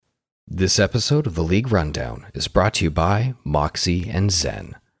This episode of the League Rundown is brought to you by Moxie and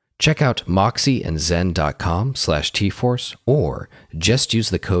Zen. Check out moxieandzen.com/tforce or just use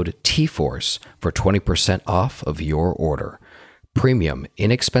the code TForce for 20% off of your order. Premium,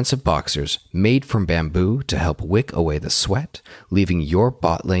 inexpensive boxers made from bamboo to help wick away the sweat, leaving your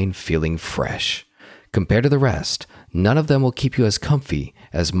bot lane feeling fresh. Compared to the rest, none of them will keep you as comfy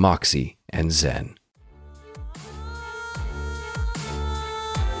as Moxie and Zen.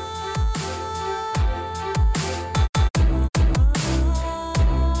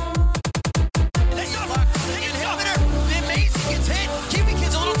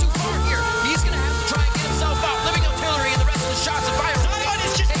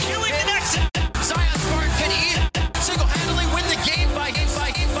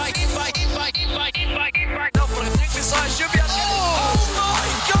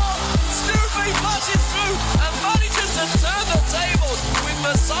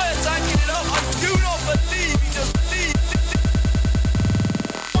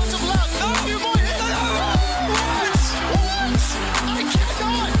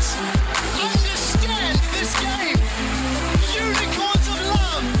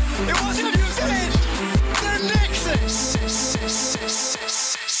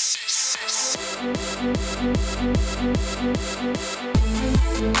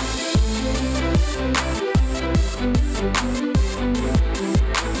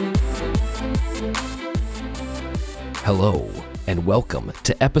 Hello, and welcome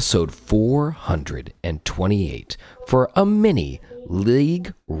to episode 428 for a mini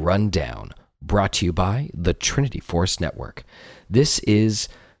League Rundown brought to you by the Trinity Force Network. This is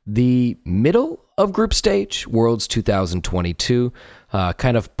the middle of group stage, Worlds 2022,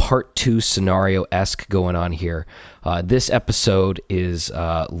 kind of part 2 scenario-esque going on here. This episode is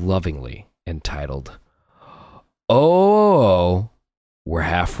lovingly entitled, Oh, we're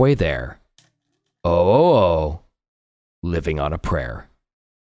halfway there. Oh, living on a prayer.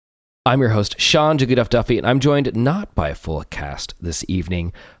 I'm your host, Sean Jiggy Duffy, and I'm joined not by a full cast this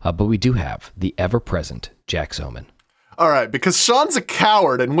evening, but we do have the ever-present Jack Zoman. All right, because Sean's a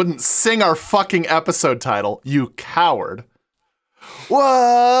coward and wouldn't sing our fucking episode title, you coward.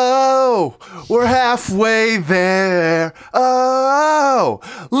 Whoa, we're halfway there. Oh,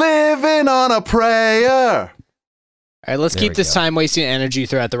 living on a prayer. All right, let's keep this time wasting energy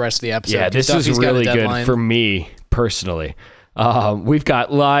throughout the rest of the episode. Yeah, this is really good for me personally. We've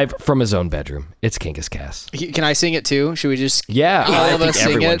got live from his own bedroom. It's Kinkus Cass. Can I sing it too? Should we just? Yeah, all I of think us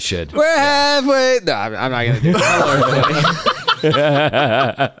sing everyone it? should. We're halfway. No, I'm not gonna do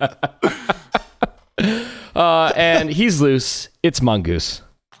it. And he's loose. It's Mongoose.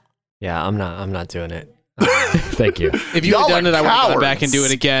 Yeah, I'm not doing it. Thank you. If you had done it, I would have gone back and do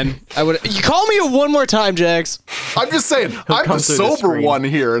it again. I would. You call me one more time, Jax. I'm just saying, I'm the sober one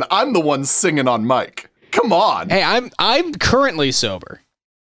here, and I'm the one singing on mic. Come on. Hey, I'm currently sober.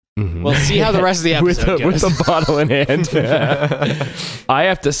 Mm-hmm. We'll see how the rest of the episode goes. With a bottle in hand. I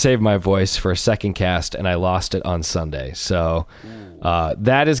have to save my voice for a second cast, and I lost it on Sunday. So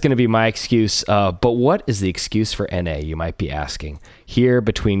that is going to be my excuse. But what is the excuse for NA, you might be asking? Here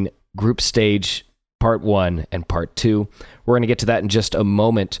between group stage part 1 and part 2. We're going to get to that in just a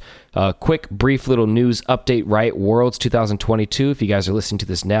moment. Quick, brief little news update, right? Worlds 2022, if you guys are listening to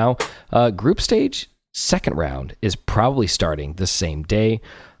this now. Group stage, second round is probably starting the same day.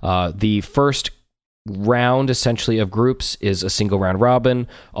 The first round, essentially, of groups is a single round robin.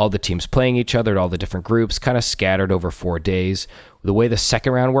 All the teams playing each other at all the different groups, kind of scattered over 4 days. The way the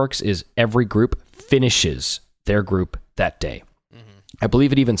second round works is every group finishes their group that day. I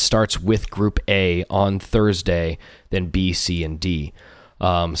believe it even starts with Group A on Thursday, then B, C, and D.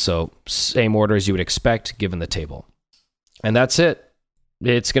 So same order as you would expect given the table. And that's it.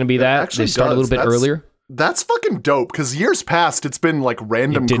 It's going to be that. They start a little bit earlier. That's fucking dope, because years past, it's been like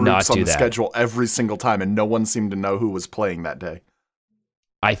random groups on the schedule every single time, and no one seemed to know who was playing that day.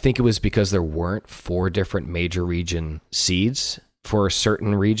 I think it was because there weren't 4 different major region seeds for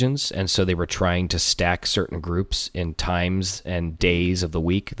certain regions, and so they were trying to stack certain groups in times and days of the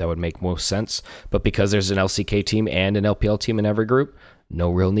week that would make most sense. But because there's an LCK team and an LPL team in every group,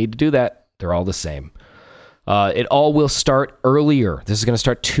 no real need to do that. They're all the same. It all will start earlier. This is going to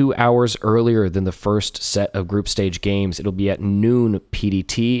start 2 hours earlier than the first set of group stage games. It'll be at noon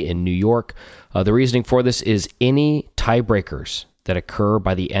PDT in New York. The reasoning for this is any tiebreakers that occur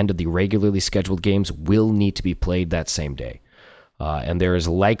by the end of the regularly scheduled games will need to be played that same day. And there is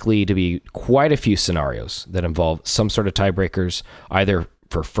likely to be quite a few scenarios that involve some sort of tiebreakers, either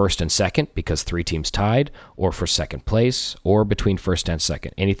for first and second because 3 teams tied, or for second place, or between first and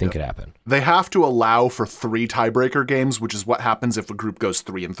second. Anything could happen. They have to allow for 3 tiebreaker games, which is what happens if a group goes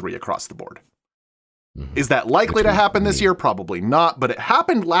 3-3 across the board. Mm-hmm. Is that likely to happen this year? Probably not, but it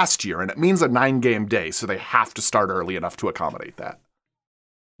happened last year, and it means a 9-game day, so they have to start early enough to accommodate that.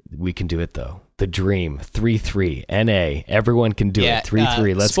 We can do it, though. The dream, 3-3, NA. Everyone can do it.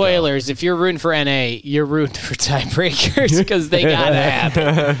 3-3, let's spoilers, if you're rooting for NA, you're rooting for tiebreakers because they gotta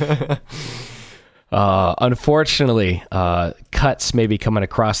happen. Unfortunately, cuts may be coming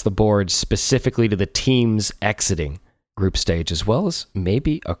across the board specifically to the teams exiting group stage, as well as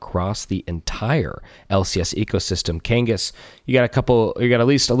maybe across the entire LCS ecosystem. Kangas, you got at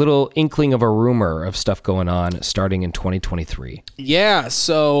least a little inkling of a rumor of stuff going on starting in 2023. Yeah,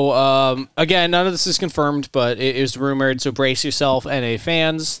 so again, none of this is confirmed, but it is rumored, so brace yourself, NA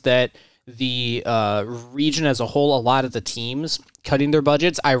fans, that the region as a whole, a lot of the teams cutting their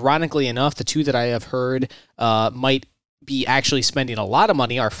budgets. Ironically enough, the 2 that I have heard might be actually spending a lot of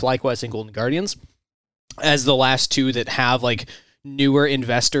money are FlyQuest and Golden Guardians, as the last 2 that have like newer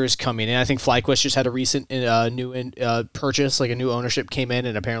investors coming in. I think FlyQuest just had a recent new purchase, like a new ownership came in,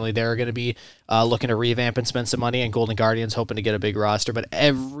 and apparently they're going to be looking to revamp and spend some money, and Golden Guardians hoping to get a big roster, but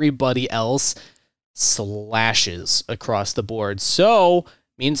everybody else slashes across the board. So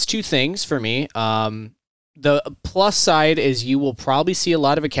means 2 things for me. The plus side is you will probably see a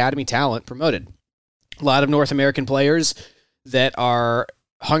lot of academy talent promoted. A lot of North American players that are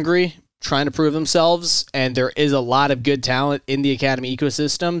hungry, trying to prove themselves, and there is a lot of good talent in the academy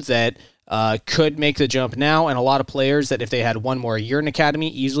ecosystem that could make the jump now, and a lot of players that if they had 1 more year in academy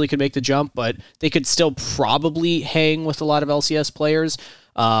easily could make the jump, but they could still probably hang with a lot of LCS players.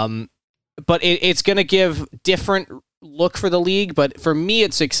 But it's going to give different look for the league, but for me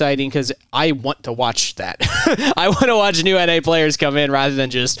it's exciting because I want to watch that. I want to watch new NA players come in rather than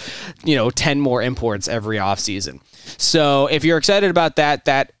just 10 more imports every offseason. So if you're excited about that,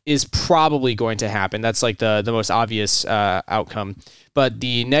 that is probably going to happen. That's like the most obvious outcome. But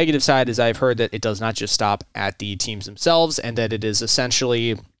the negative side is I've heard that it does not just stop at the teams themselves, and that it is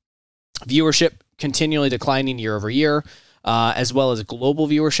essentially viewership continually declining year over year, as well as global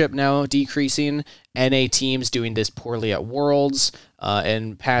viewership now decreasing. NA teams doing this poorly at Worlds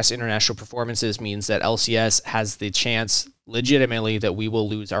and past international performances means that LCS has the chance legitimately that we will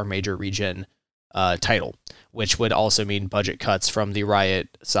lose our major region title, which would also mean budget cuts from the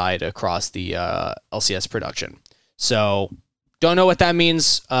Riot side across the LCS production. So don't know what that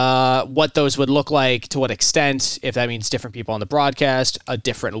means, what those would look like, to what extent, if that means different people on the broadcast, a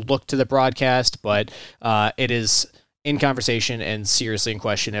different look to the broadcast, but it is in conversation and seriously in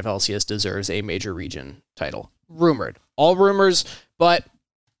question if LCS deserves a major region title. Rumored. All rumors, but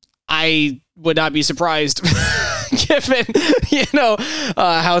I would not be surprised given,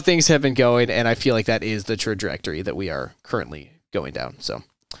 how things have been going, and I feel like that is the trajectory that we are currently going down. So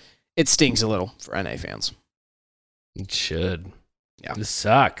it stings a little for NA fans. It should. Yeah. This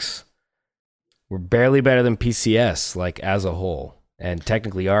sucks. We're barely better than PCS, like, as a whole, and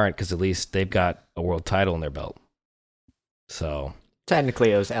technically aren't, because at least they've got a world title in their belt. So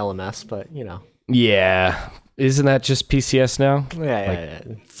technically it was LMS, but yeah, isn't that just PCS now? Yeah.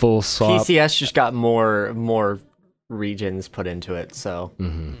 Full swap. PCS just got more regions put into it, so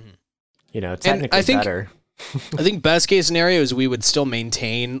technically better. I think best case scenario is we would still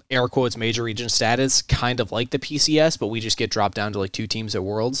maintain air quotes major region status, kind of like the PCS, but we just get dropped down to like 2 teams at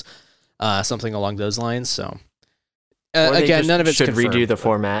Worlds, something along those lines. So again, none of it should confirmed, redo the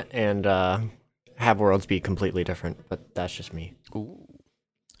format and have Worlds be completely different, but that's just me. Ooh.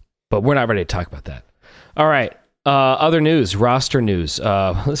 But we're not ready to talk about that. All right. Other news, roster news.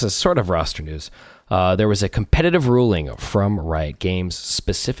 This is sort of roster news. There was a competitive ruling from Riot Games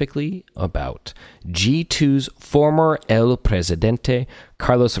specifically about G2's former El Presidente,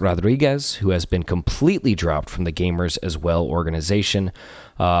 Carlos Rodriguez, who has been completely dropped from the Gamers as Well organization.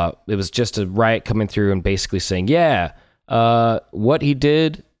 It was just a Riot coming through and basically saying, what he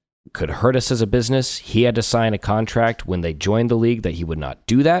did could hurt us as a business. He had to sign a contract when they joined the league that he would not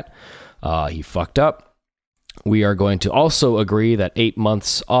do that. He fucked up. We are going to also agree that 8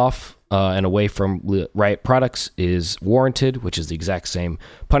 months off and away from Riot products is warranted, which is the exact same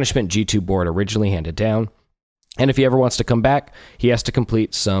punishment G2 board originally handed down. And if he ever wants to come back, he has to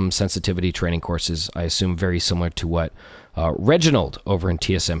complete some sensitivity training courses, I assume very similar to what Reginald over in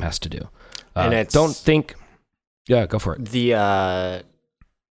TSM has to do. And Yeah, go for it. The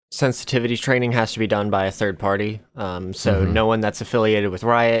sensitivity training has to be done by a third party. So no one that's affiliated with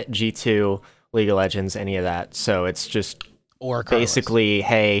Riot, G2, League of Legends, any of that. So it's just or basically,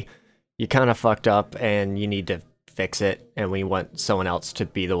 hey, you kind of fucked up and you need to fix it, and we want someone else to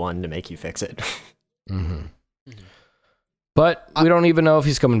be the one to make you fix it. But we don't even know if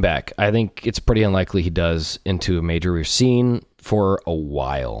he's coming back. I think it's pretty unlikely he does into a major we've seen for a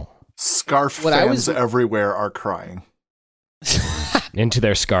while. Scarf fans everywhere are crying. Into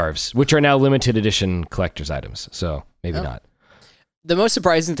their scarves, which are now limited edition collector's items. So maybe not. The most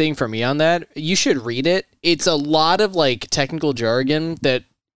surprising thing for me on that, you should read it. It's a lot of like technical jargon that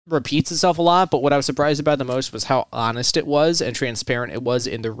repeats itself a lot, but what I was surprised about the most was how honest it was and transparent it was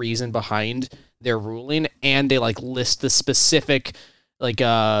in the reason behind their ruling, and they like list the specific like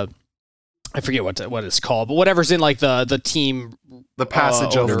I forget what it's called, but whatever's in like the team, the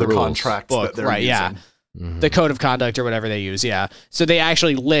passage of the rules contract book, that they're right? using. Yeah, the code of conduct or whatever they use. Yeah, so they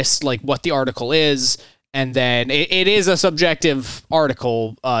actually list like what the article is, and then it is a subjective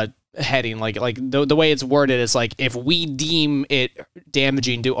article heading. Like the way it's worded is like, if we deem it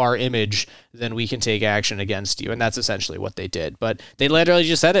damaging to our image, then we can take action against you, and that's essentially what they did. But they literally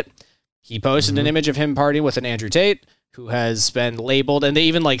just said it. He posted an image of him partying with an Andrew Tate, who has been labeled, and they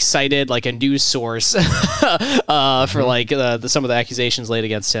even like cited like a news source for like some of the accusations laid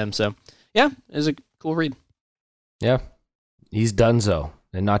against him. So yeah, it was a cool read. Yeah, he's donezo,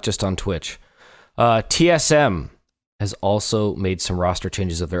 and not just on Twitch. TSM has also made some roster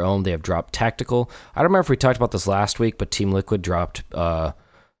changes of their own. They have dropped Tactical. I don't remember if we talked about this last week, but Team Liquid dropped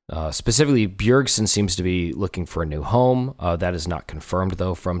specifically Bjergsen seems to be looking for a new home. That is not confirmed,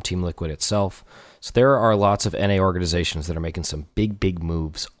 though, from Team Liquid itself. So there are lots of NA organizations that are making some big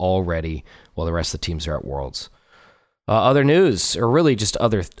moves already while the rest of the teams are at Worlds. Other news, or really just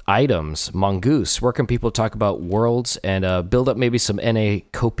other items. Mongoose, where can people talk about Worlds and build up maybe some NA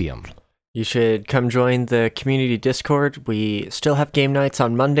copium? You should come join the community Discord. We still have game nights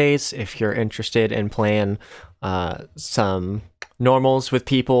on Mondays if you're interested in playing some normals with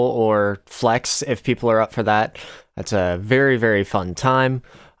people, or flex if people are up for that. That's a very fun time.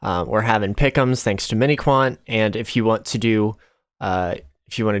 We're having pick'ems thanks to Miniquant, and if you want to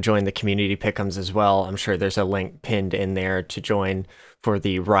join the community pick'ems as well, I'm sure there's a link pinned in there to join for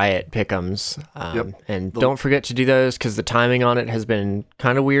the Riot pick'ems. And don't forget to do those, because the timing on it has been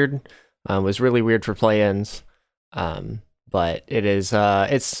kind of weird. It was really weird for play-ins, but it is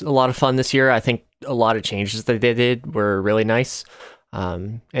it's a lot of fun this year. I think a lot of changes that they did were really nice.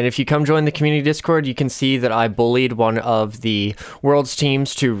 And if you come join the community Discord, you can see that I bullied one of the Worlds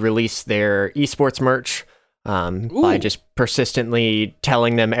teams to release their esports merch by just persistently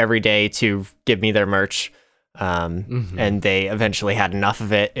telling them every day to give me their merch. And they eventually had enough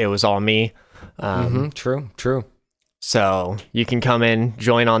of it. It was all me. True. So you can come in,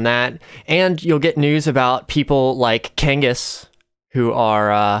 join on that, and you'll get news about people like Kangas who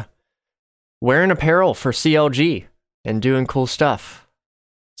are wearing apparel for CLG and doing cool stuff.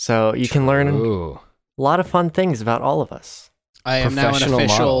 So you can learn a lot of fun things about all of us. I am now an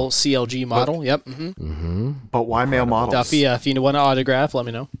official CLG model. But, yep. But why male models? Duffy, if you want an autograph, let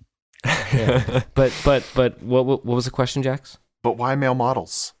me know. Yeah. But what was the question, Jax? But why male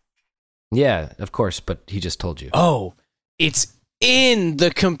models? Yeah, of course, but he just told you. Oh, it's in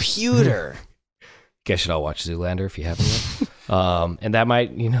the computer. Guess you should all watch Zoolander if you haven't yet. And that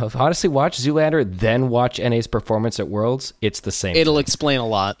might, honestly, watch Zoolander, then watch NA's performance at Worlds. It's the same. It'll explain a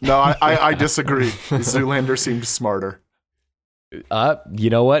lot. No, I disagree. Zoolander seemed smarter. You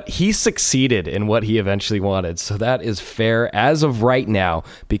know what? He succeeded in what he eventually wanted. So that is fair as of right now,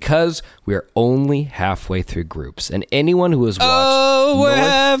 because we're only halfway through groups. And anyone who has watched... we're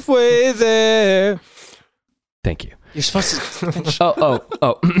halfway there. Thank you. You're supposed to finish.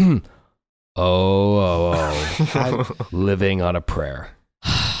 Living on a prayer.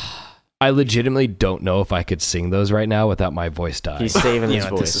 I legitimately don't know if I could sing those right now without my voice dying. He's saving his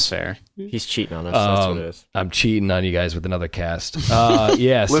voice. This is fair. He's cheating on us. That's what it is. I'm cheating on you guys with another cast.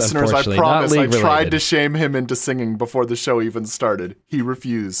 Yes, listeners, I promise I tried related. to shame him into singing before the show even started. He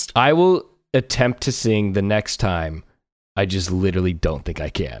refused. I will attempt to sing the next time. I just literally don't think I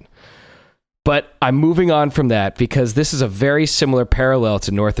can. But I'm moving on from that because this is a very similar parallel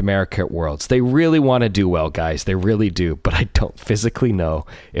to North America at Worlds. They really want to do well, guys. They really do. But I don't physically know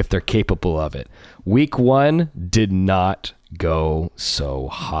if they're capable of it. Week 1 did not go so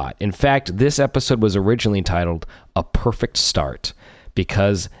hot. In fact, this episode was originally entitled A Perfect Start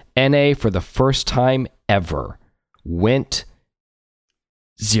because NA, for the first time ever, went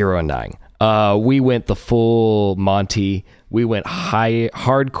 0-9. We went the full Monty. We went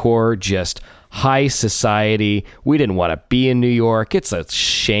hardcore, just high society. We didn't want to be in New York. It's a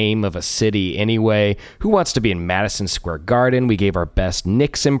shame of a city anyway. Who wants to be in Madison Square Garden? We gave our best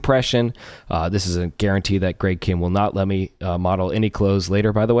Knicks impression. This is a guarantee that Greg Kim will not let me model any clothes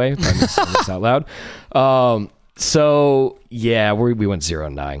later, by the way. If I'm saying this out loud. So yeah, we went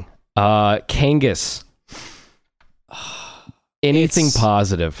 0-9. Kangas. Anything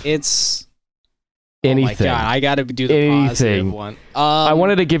positive? It's anything. Oh my God, I got to do the positive one. I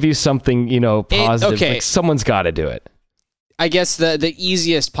wanted to give you something, positive. Okay. Like someone's got to do it. I guess the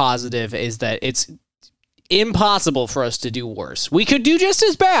easiest positive is that it's impossible for us to do worse. We could do just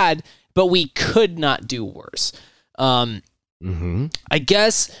as bad, but we could not do worse. I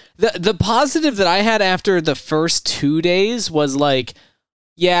guess the positive that I had after the first 2 days was like,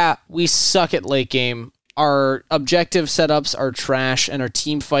 yeah, we suck at late game. Our objective setups are trash, and our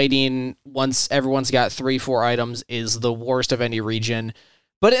team fighting, once everyone's got 3-4 items, is the worst of any region.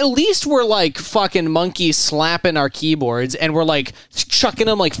 But at least we're like fucking monkeys slapping our keyboards, and we're like chucking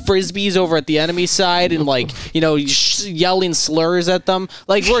them like frisbees over at the enemy side, and like, yelling slurs at them.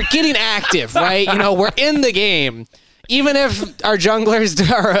 Like, we're getting active, right? We're in the game. Even if our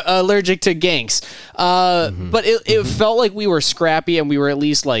junglers are allergic to ganks. But it felt like we were scrappy and we were at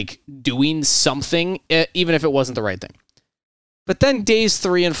least like doing something, even if it wasn't the right thing. But then days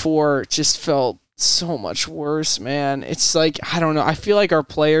 3 and 4 just felt so much worse, man. It's like, I don't know. I feel like our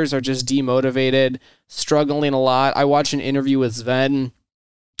players are just demotivated, struggling a lot. I watched an interview with Sven,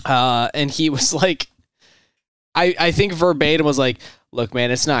 and he was like, I think verbatim was like, look,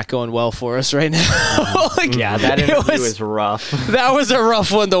 man, it's not going well for us right now. Yeah, that interview was rough. That was a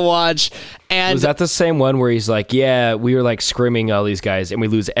rough one to watch. And was that the same one where he's like, yeah, we were like scrimming all these guys and we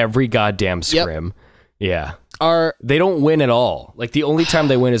lose every goddamn scrim? Yep. Yeah. They don't win at all. Like, the only time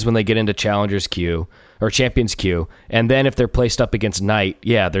they win is when they get into Challengers queue or Champions queue. And then if they're placed up against Knight,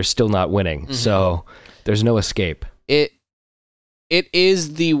 yeah, they're still not winning. So there's no escape. It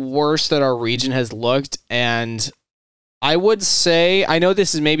is the worst that our region has looked, and I would say, I know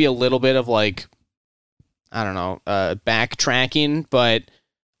this is maybe a little bit of like, I don't know, backtracking, but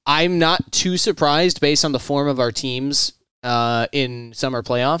I'm not too surprised based on the form of our teams in summer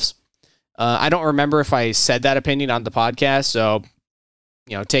playoffs. I don't remember if I said that opinion on the podcast, so,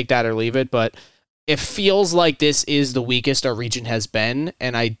 take that or leave it, but it feels like this is the weakest our region has been,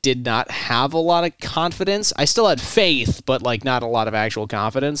 and I did not have a lot of confidence. I still had faith, but like not a lot of actual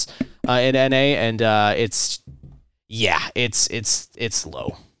confidence in NA, and it's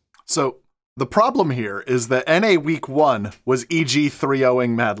low. So the problem here is that NA Week 1 was EG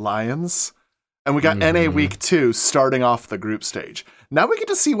 3-0ing Mad Lions, and we got NA Week 2 starting off the group stage. Now we get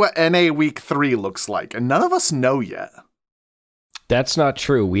to see what NA Week 3 looks like, and none of us know yet. That's not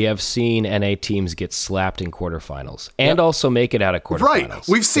true. We have seen NA teams get slapped in quarterfinals and also make it out of quarterfinals. Right.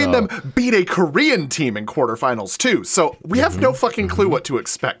 We've seen them beat a Korean team in quarterfinals too. So we have no fucking clue what to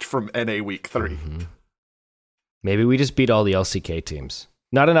expect from NA Week 3. Maybe we just beat all the LCK teams.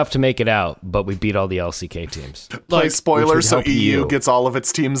 Not enough to make it out, but we beat all the LCK teams. Play spoilers so EU gets all of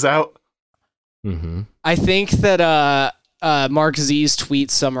its teams out. I think that Mark Z's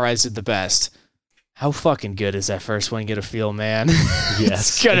tweet summarized it the best. How fucking good is that first one gonna feel, man?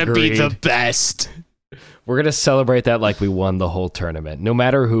 Yes, it's gonna be the best. We're gonna celebrate that like we won the whole tournament. No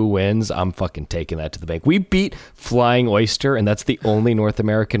matter who wins, I'm fucking taking that to the bank. We beat Flying Oyster, and that's the only North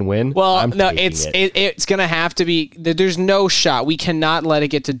American win. Well, no, it's gonna have to be. There's no shot. We cannot let it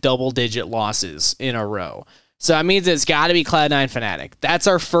get to double-digit losses in a row. So that means it's got to be Cloud9 Fnatic. That's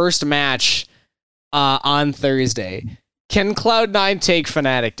our first match on Thursday. Can Cloud9 take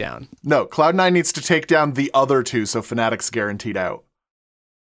Fnatic down? No, Cloud9 needs to take down the other two, so Fnatic's guaranteed out.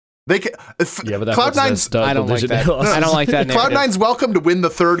 They can. But Cloud9's. I don't like that. I don't like that. Cloud9's welcome to win the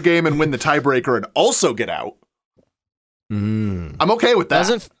third game and win the tiebreaker and also get out. I'm okay with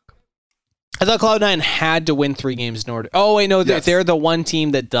that. I thought Cloud9 had to win 3 games in order. Oh wait, no, they're the one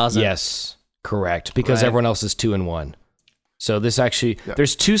team that doesn't. Yes, correct. Because everyone else is 2-1. So this actually,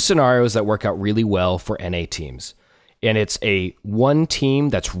 there's 2 scenarios that work out really well for NA teams. And it's a one team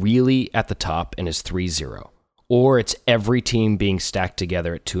that's really at the top and is 3-0. Or it's every team being stacked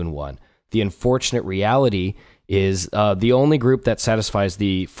together at 2-1. The unfortunate reality is the only group that satisfies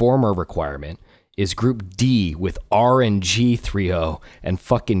the former requirement is Group D with RNG 3-0 and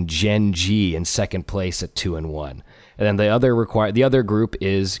fucking Gen G in second place at 2-1. And then the other group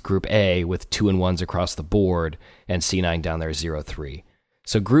is Group A with 2-1s across the board and C9 down there 0-3.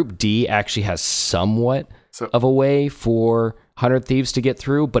 So Group D actually has somewhat of a way for 100 Thieves to get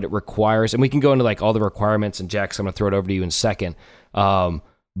through, but it requires, and we can go into like all the requirements, and Jax, I'm going to throw it over to you in a second.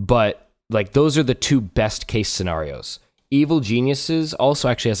 But like those are the 2 best case scenarios. Evil Geniuses also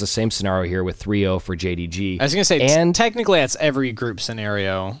actually has the same scenario here with 3-0 for JDG. I was going to say, and technically that's every group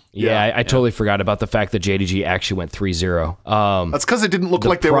scenario. Yeah, I totally forgot about the fact that JDG actually went 3-0. That's because it didn't look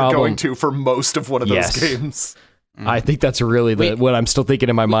like they were going to for most of one of those games. I think that's really what I'm still thinking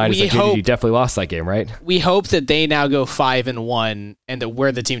in my mind is that JDG definitely lost that game, right? We hope that they now go 5-1 and that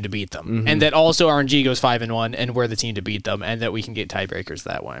we're the team to beat them. And that also RNG goes 5-1 and we're the team to beat them, and that we can get tiebreakers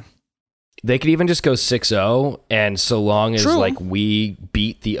that way. They could even just go 6-0, and so long as like we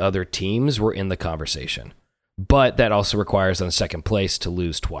beat the other teams, we're in the conversation. But that also requires on second place to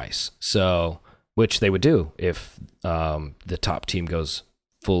lose twice. So, which they would do if the top team goes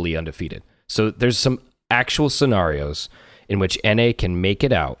fully undefeated. So there's some actual scenarios in which NA can make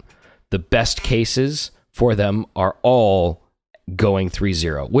it out. The best cases for them are all going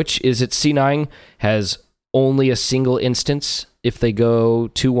 3-0, which is at C9 has only a single instance if they go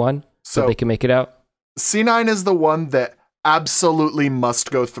 2-1. So they can make it out? C9 is the one that absolutely must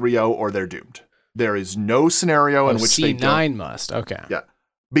go 3-0 or they're doomed. There is no scenario in which they don't. C9 must. Okay. Yeah.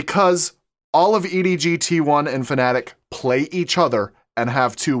 Because all of EDG, T1, and Fnatic play each other and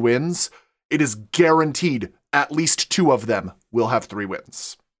have 2 wins, it is guaranteed at least 2 of them will have 3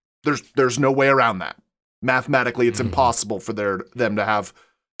 wins. There's no way around that. Mathematically, it's impossible for them to have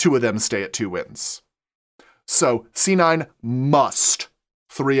 2 of them stay at 2 wins. So C9 must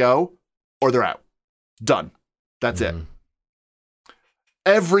 3-0 or they're out. Done. That's it.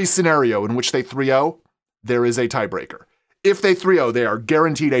 Every scenario in which they 3-0, there is a tiebreaker. If they 3-0, they are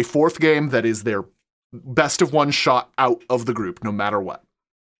guaranteed a 4th game that is their best of 1 shot out of the group, no matter what.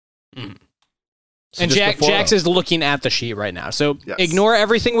 So and Jax is looking at the sheet right now. So ignore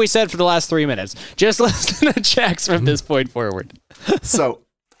everything we said for the last 3 minutes. Just listen to Jax from this point forward. So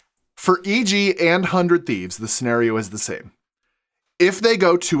for EG and 100 Thieves, the scenario is the same. If they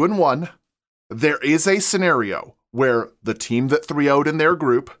go 2-1, there is a scenario where the team that 3-0'd in their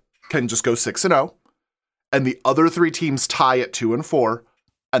group can just go 6-0, and the other 3 teams tie at 2-4,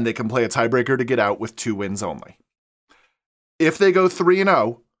 and they can play a tiebreaker to get out with 2 wins only. If they go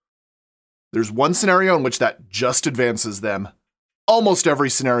 3-0, there's one scenario in which that just advances them, almost every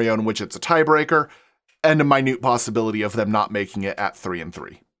scenario in which it's a tiebreaker, and a minute possibility of them not making it at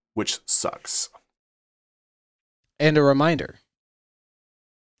 3-3, which sucks. And a reminder.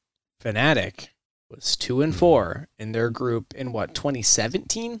 Fnatic was 2-4 in their group in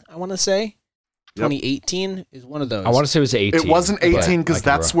 2017, I want to say? 2018 is one of those. I want to say it was 18. It wasn't 18 because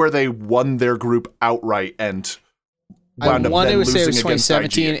that's where they won their group outright and wound up then losing against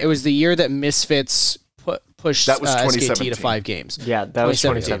 2017. It was the year that Misfits pushed SKT to 5 games. Yeah, that was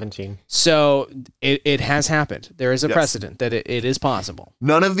 2017. So it has happened. There is a precedent that it is possible.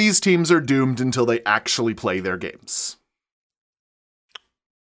 None of these teams are doomed until they actually play their games.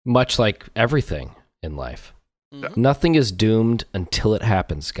 Much like everything in life. Nothing is doomed until it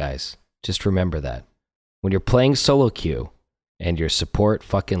happens, guys. Just remember that. When you're playing solo queue and your support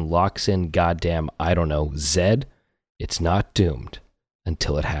fucking locks in goddamn, I don't know, Zed, it's not doomed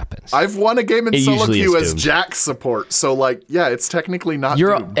until it happens. I've won a game in solo queue as Jack support, so it's technically not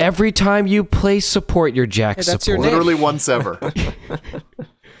doomed. Every time you play support, you're Jack support. Your name. Literally once ever.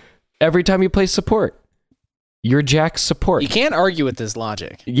 Every time you play support, you're Jack's support. You can't argue with this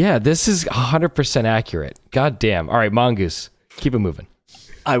logic. Yeah, this is 100% accurate. God damn. All right, Mongoose, keep it moving.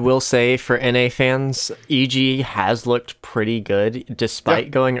 I will say for NA fans, EG has looked pretty good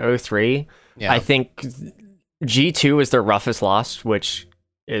despite going 0-3. Yeah. I think G2 is their roughest loss, which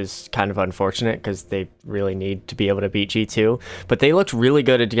is kind of unfortunate because they really need to be able to beat G2. But they looked really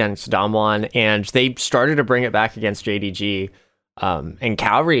good against Damwon, and they started to bring it back against JDG. And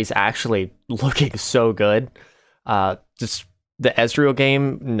Calvary's actually looking so good. Just the Ezreal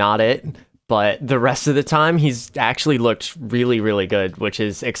game, not it. But the rest of the time, he's actually looked really, really good, which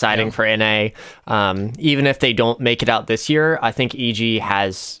is exciting for NA. Even if they don't make it out this year, I think EG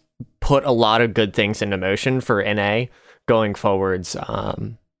has put a lot of good things into motion for NA going forwards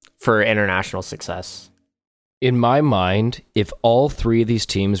for international success. In my mind, if all 3 of these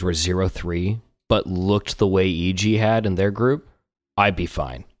teams were 0-3, but looked the way EG had in their group, I'd be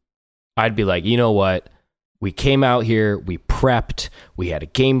fine. I'd be like, you know what? We came out here, we prepped, we had a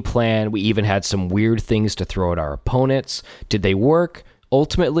game plan, we even had some weird things to throw at our opponents. Did they work?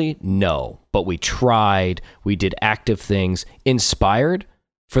 Ultimately, no. But we tried, we did active things. Inspired,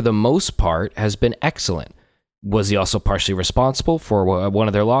 for the most part, has been excellent. Was he also partially responsible for one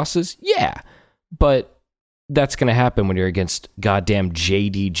of their losses? Yeah. But that's going to happen when you're against goddamn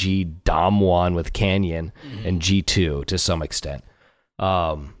JDG Damwon with Canyon and G2 to some extent.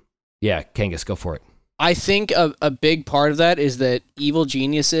 Kangas, go for it. I think a big part of that is that Evil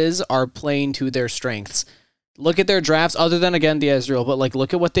Geniuses are playing to their strengths. Look at their drafts, other than, again, the Ezreal, but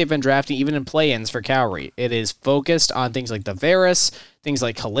look at what they've been drafting, even in play-ins for Cowrie. It is focused on things like the Varus, things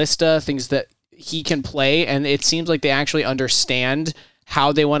like Kalista, things that he can play, and it seems like they actually understand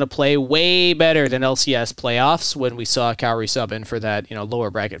how they want to play way better than LCS playoffs when we saw Kaori sub in for that,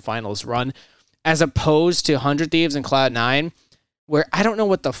 lower bracket finals run, as opposed to 100 Thieves and Cloud9, where I don't know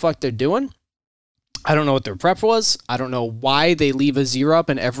what the fuck they're doing. I don't know what their prep was. I don't know why they leave a 0 up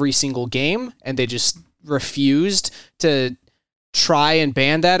in every single game, and they just refused to try and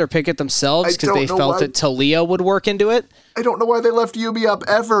ban that or pick it themselves because they felt that Taliyah would work into it. I don't know why they left Yubi up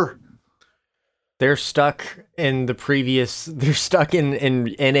ever. They're stuck in the previous. They're stuck in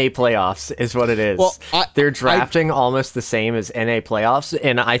NA playoffs, is what it is. Well, they're drafting almost the same as NA playoffs,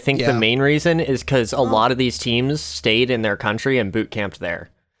 and I think the main reason is because a lot of these teams stayed in their country and boot camped there,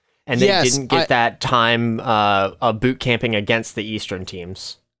 and they didn't get that time of boot camping against the Eastern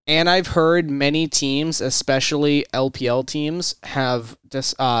teams. And I've heard many teams, especially LPL teams, have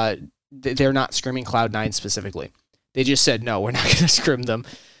this. They're not scrimming Cloud9 specifically. They just said no, we're not going to scrim them.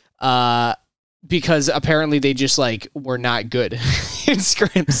 Because apparently they just were not good in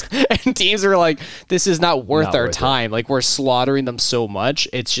scrims, and teams are like, this is not worth our time. Like, we're slaughtering them so much,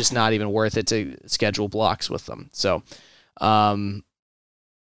 it's just not even worth it to schedule blocks with them. So,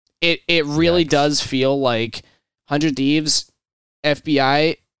 it really does feel like 100 Thieves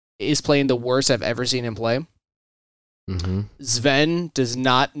FBI is playing the worst I've ever seen him play. Mm-hmm. Sven does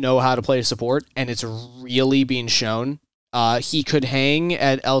not know how to play support, and it's really being shown. He could hang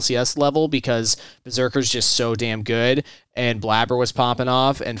at LCS level because Berserker's just so damn good, and Blabber was popping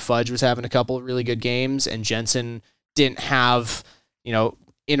off, and Fudge was having a couple of really good games, and Jensen didn't have,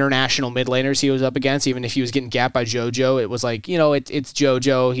 international mid laners he was up against. Even if he was getting gapped by JoJo, it was like, it's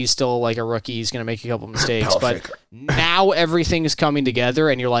JoJo. He's still a rookie. He's going to make a couple mistakes, but now everything is coming together,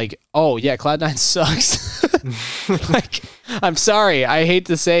 and you're like, oh yeah, Cloud9 sucks. I'm sorry. I hate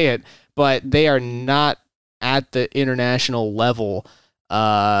to say it, but they are not at the international level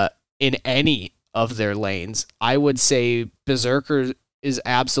in any of their lanes. I would say Berserker is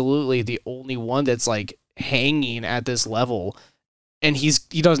absolutely the only one that's hanging at this level, and he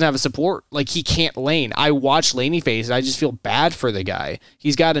doesn't have a support. He can't lane. I watch Laneyface and I just feel bad for the guy.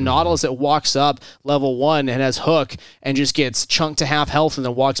 He's got a Nautilus that walks up level 1 and has hook and just gets chunked to half health and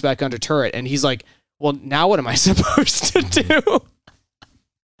then walks back under turret, and he's like, well, now what am I supposed to do?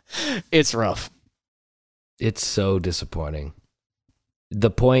 It's rough. It's so disappointing. The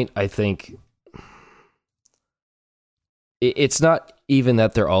point, I think, it's not even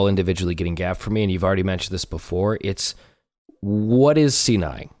that they're all individually getting gapped for me, and you've already mentioned this before. It's, what is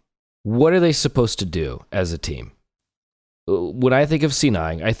C9? What are they supposed to do as a team? When I think of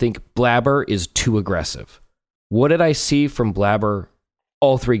C9, I think Blabber is too aggressive. What did I see from Blabber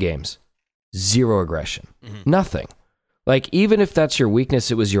all 3 games? 0 aggression. Mm-hmm. Nothing. Even if that's your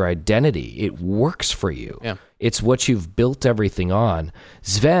weakness, it was your identity. It works for you. Yeah. It's what you've built everything on.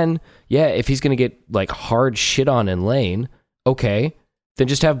 Sven, if he's going to get hard shit on in lane, okay, then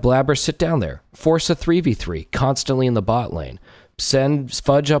just have Blabber sit down there. Force a 3v3 constantly in the bot lane. Send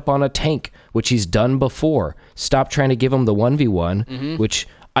Fudge up on a tank, which he's done before. Stop trying to give him the 1v1, which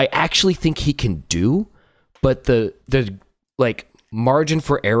I actually think he can do, but the margin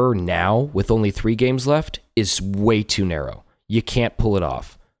for error now with only 3 games left is way too narrow. You can't pull it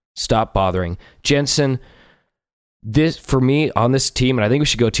off. Stop bothering. Jensen, this for me on this team, and I think we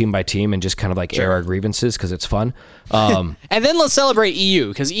should go team by team and just kind of air our grievances because it's fun. And then let's celebrate EU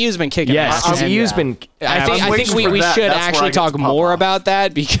because EU's been kicking ass. Yes, EU's been. I think we should actually talk more about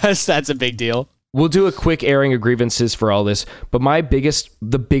that because that's a big deal. We'll do a quick airing of grievances for all this, but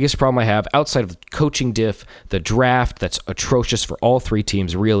the biggest problem I have, outside of the coaching diff, the draft that's atrocious for all 3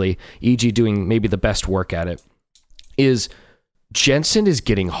 teams, really, EG doing maybe the best work at it, is Jensen is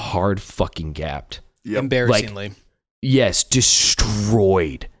getting hard fucking gapped. Yep. Embarrassingly. Yes,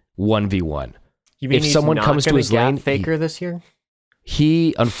 destroyed 1v1. You mean if someone comes to his lane, Faker this year?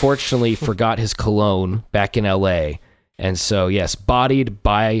 He unfortunately forgot his cologne back in LA, and so yes, bodied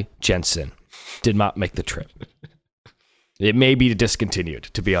by Jensen. Did not make the trip. It may be discontinued,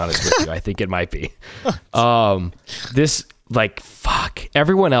 to be honest with you. I think it might be. This, fuck.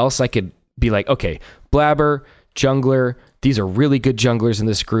 Everyone else, I could be okay, Blabber, jungler, these are really good junglers in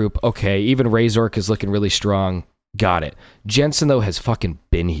this group. Okay, even Razork is looking really strong. Got it. Jensen, though, has fucking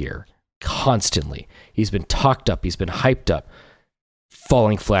been here constantly. He's been talked up. He's been hyped up.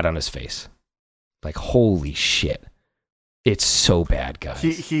 Falling flat on his face. Holy shit. It's so bad, guys.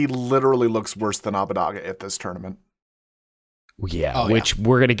 He literally looks worse than Abadaga at this tournament. Yeah, which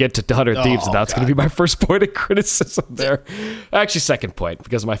we're going to get to 100 Thieves, and that's going to be my first point of criticism there. Actually, second point,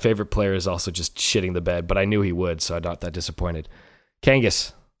 because my favorite player is also just shitting the bed, but I knew he would, so I'm not that disappointed.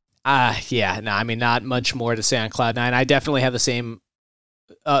 Kangas. Not much more to say on Cloud9. I definitely have the same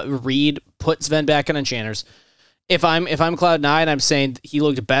read, put Sven back on Enchanters. If I'm Cloud9, I'm saying he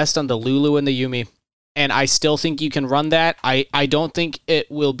looked best on the Lulu and the Yuumi, and I still think you can run that. I don't think it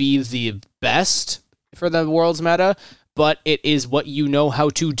will be the best for the Worlds meta, but it is what you know how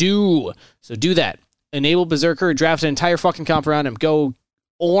to do. So do that. Enable Berserker, draft an entire fucking comp around him. Go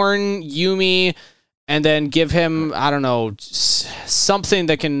Ornn, Yuumi, and then give him, I don't know, something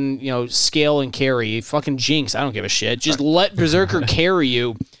that can, scale and carry. Fucking Jinx, I don't give a shit. Just let Berserker carry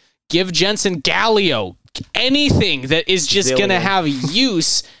you. Give Jensen Galio. Anything that is just going to have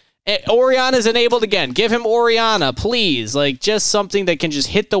use. Orianna's enabled again. Give him Orianna, please. Like, just something that can just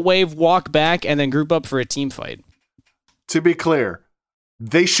hit the wave, walk back, and then group up for a team fight. To be clear,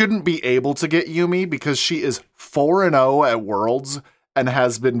 they shouldn't be able to get Yuumi because she is 4-0 at Worlds and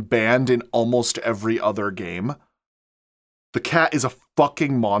has been banned in almost every other game. The cat is a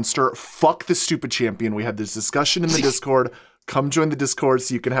fucking monster. Fuck this stupid champion. We had this discussion in the Discord. Come join the Discord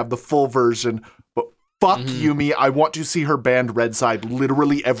so you can have the full version. But fuck Yuumi. I want to see her banned red side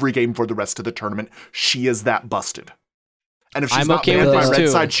literally every game for the rest of the tournament. She is that busted. And if she's not okay banned with by this red too.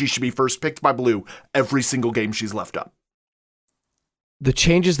 side, she should be first picked by blue every single game she's left up. The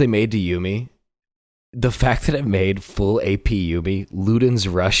changes they made to Yuumi, the fact that it made full AP Yuumi, Luden's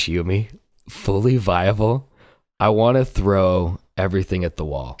Rush Yuumi, fully viable, I want to throw everything at the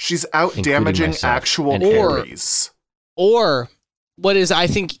wall. She's out Including damaging myself actual and carries. Or what is, I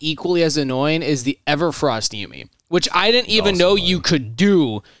think, equally as annoying is the Everfrost Yuumi, which I didn't even know you could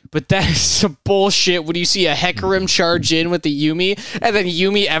do, but that is some bullshit when you see a Hecarim charge in with the Yuumi, and then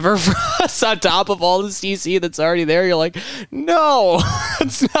Yuumi Everfrost on top of all the CC that's already there. You're like, no,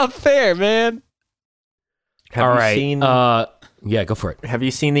 that's not fair, man. Have All you right. seen, Yeah, go for it. have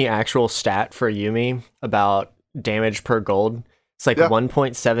you seen the actual stat for Yuumi about damage per gold? It's like Yeah.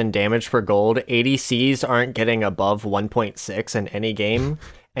 1.7 damage per gold. ADCs aren't getting above 1.6 in any game.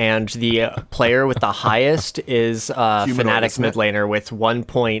 And the player with the highest is Fnatic isn't it? mid laner with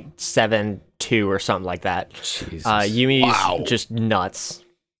 1.72 or something like that. Jesus. Yumi's just nuts.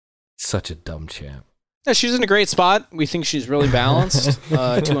 Such a dumb champ. Yeah, she's in a great spot. We think she's really balanced.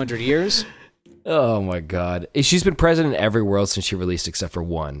 200 years. Oh my god. She's been present in every world since she released except for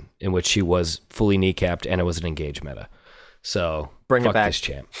one, in which she was fully kneecapped and it was an engage meta. So Bring it fuck back. this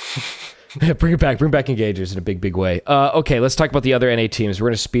champ. Bring it back. Bring back engagers in a big, big way. Okay, let's talk about the other NA teams. We're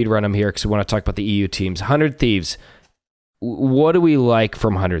going to speed run them here because we want to talk about the EU teams. 100 Thieves. What do we like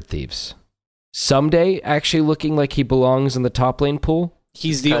from 100 Thieves? Someday actually looking like he belongs in the top lane pool?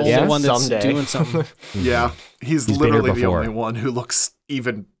 He's the only Yeah, one that's someday. doing something. Yeah, he's He's been here literally the before. only one who looks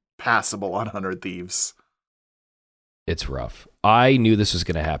even passable on 100 Thieves. It's rough. I knew this was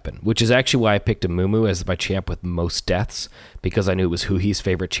going to happen, which is actually why I picked Amumu as my champ with most deaths, because I knew it was Huhi's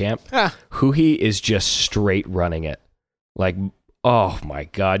favorite champ. Ah. Huhi is just straight running it. Like, oh my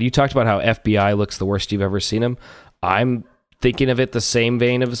God. You talked about how FBI looks the worst you've ever seen him. I'm thinking of it the same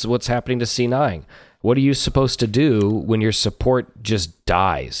vein as what's happening to C9. What are you supposed to do when your support just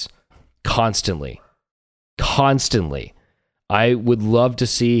dies constantly? Constantly. I would love to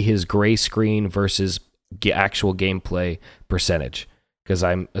see his gray screen versus actual gameplay percentage, because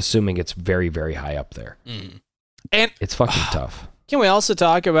I'm assuming it's very, very high up there. And It's fucking tough. can we also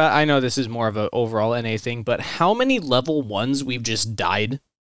talk about, I know this is more of an overall NA thing, but how many level 1s we've just died?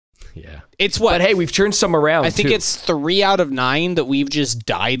 Yeah. It's what? But hey, we've turned some around. I think too. it's 3 out of 9 that we've just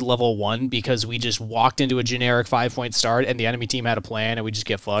died level 1 because we just walked into a generic 5-point start and the enemy team had a plan and we just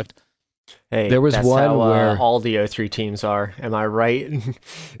get fucked. Hey, There was that's one how, where- all the O3 teams are. Am I right?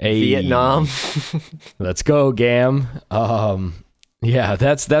 Hey. Vietnam. Let's go, Gam. Yeah,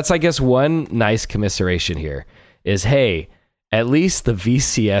 that's I guess one nice commiseration here is, hey, at least the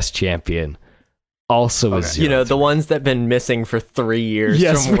VCS champion also is You know, 0-3. the ones that been missing for 3 years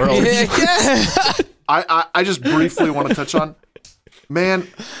Yes, from Worlds. I just briefly want to touch on, man,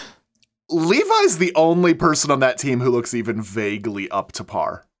 Levi's the only person on that team who looks even vaguely up to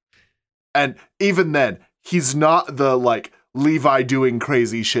par. And even then, he's not the, like, Levi doing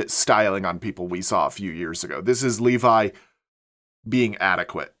crazy shit styling on people we saw a few years ago. This is Levi being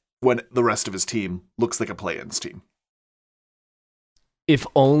adequate when the rest of his team looks like a play-ins team. If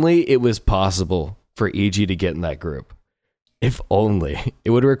only it was possible for EG to get in that group. If only.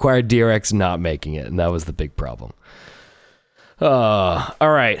 It would require DRX not making it, and that was the big problem. All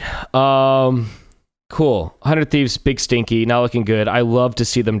right. Cool. 100 Thieves, big stinky, not looking good. I love to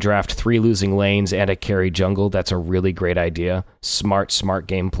see them draft 3 losing lanes and a carry jungle. That's a really great idea. Smart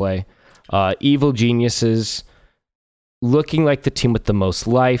gameplay. Evil Geniuses, looking like the team with the most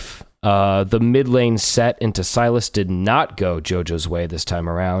life. The mid lane set into Silas did not go JoJo's way this time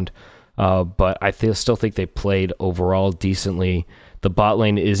around, but I still think they played overall decently. The bot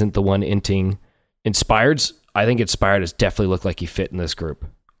lane isn't the one inting. Inspired's I think Inspired has definitely looked like he fit in this group.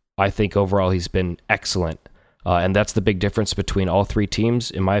 I think overall he's been excellent. And that's the big difference between all three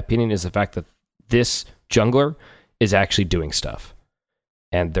teams, in my opinion, is the fact that this jungler is actually doing stuff.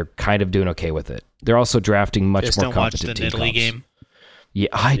 And they're kind of doing okay with it. They're also drafting much Just more don't watch competent the team Nidalee comps. game.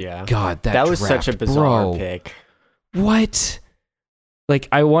 Yeah, God, that was draft, such a bizarre bro. pick. What? Like,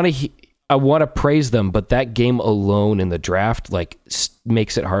 I want to praise them, but that game alone in the draft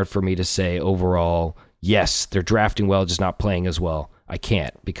makes it hard for me to say overall, yes, they're drafting well, just not playing as well. I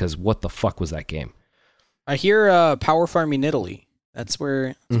can't, because what the fuck was that game? I hear power farming Italy. That's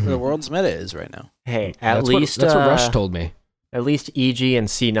where the world's meta is right now. Hey, That's what Rush told me. At least EG and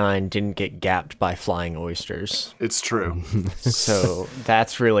C9 didn't get gapped by flying oysters. It's true. So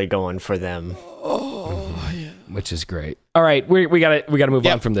that's really going for them. Which is great. All right, we gotta move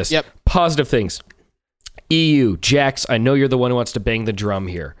on from this. Yep. Positive things. EU, Jax, I know you're the one who wants to bang the drum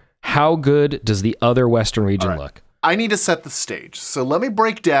here. How good does the other Western region look? I need to set the stage. So let me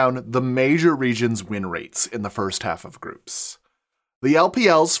break down the major regions' win rates in the first half of groups. The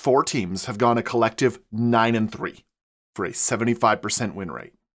LPL's 4 teams have gone a collective 9-3 for a 75% win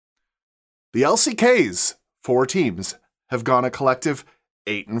rate. The LCK's 4 teams have gone a collective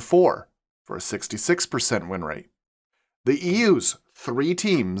 8-4 for a 66% win rate. The EU's 3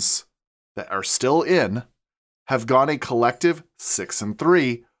 teams that are still in have gone a collective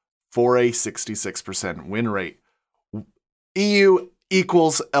 6-3 for a 66% win rate. EU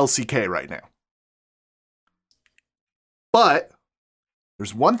equals LCK right now. But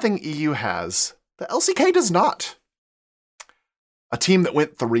there's one thing EU has that LCK does not. A team that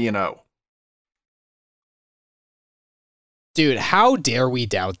went 3-0. Dude, how dare we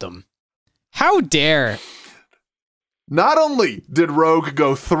doubt them? How dare? Not only did Rogue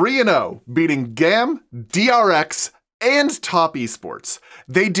go 3-0, beating GAM, DRX, and Top Esports,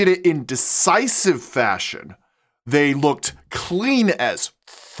 they did it in decisive fashion. They looked clean as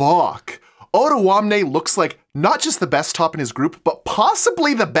fuck. Odoamne looks like not just the best top in his group, but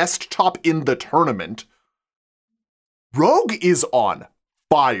possibly the best top in the tournament. Rogue is on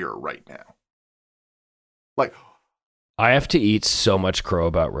fire right now. Like, I have to eat so much crow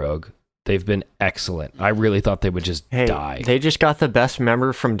about Rogue. They've been excellent. I really thought they would just die. They just got the best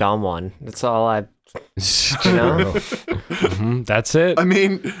member from Damwon. That's all I... You know? That's it. I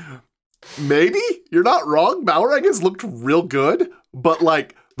mean, maybe you're not wrong. Malrang has looked real good, but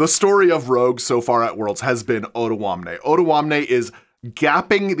like the story of Rogue so far at Worlds has been Odoamne. Odoamne is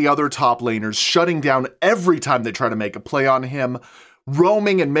gapping the other top laners, shutting down every time they try to make a play on him,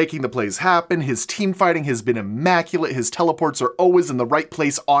 roaming and making the plays happen. His team fighting has been immaculate. His teleports are always in the right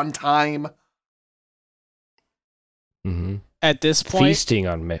place on time. At this point, Feasting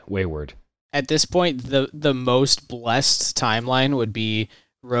on Wayward. At this point, the most blessed timeline would be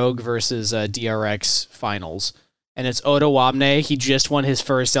Rogue versus DRX finals. And it's Odoamne. He just won his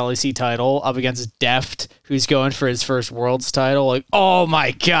first LEC title up against Deft, who's going for his first Worlds title. Like, oh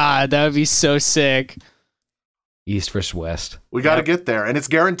my god, that would be so sick. East versus West. We got to get there. And it's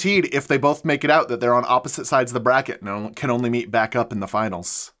guaranteed if they both make it out that they're on opposite sides of the bracket and can only meet back up in the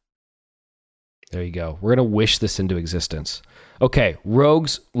finals. There you go. We're going to wish this into existence. Okay,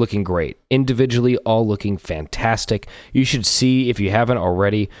 Rogue's looking great. Individually, all looking fantastic. You should see, if you haven't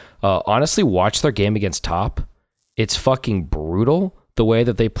already, honestly, watch their game against Top. It's fucking brutal, the way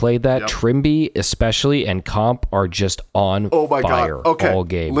that they played that. Yep. Trimby, especially, and Comp are just on fire all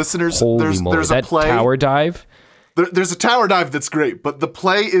game. Listeners, Holy moly. There's that a play. Tower dive. There's a tower dive that's great, but the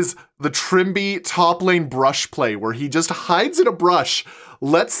play is the Trimby top lane brush play where he just hides in a brush,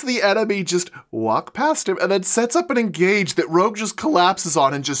 lets the enemy just walk past him, and then sets up an engage that Rogue just collapses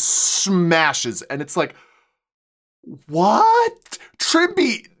on and just smashes. And it's like, what?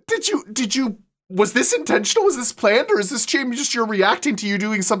 Trimby, did you, was this intentional? Was this planned? Or is this change just you're reacting to you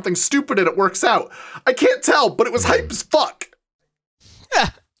doing something stupid and it works out? I can't tell, but it was hype as fuck.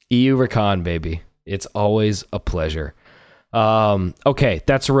 EU Recon, baby. It's always a pleasure. Okay,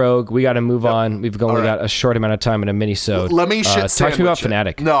 that's Rogue. We got to move on. We've only got a short amount of time in a mini-sode. Let me shit sandwich talk to me about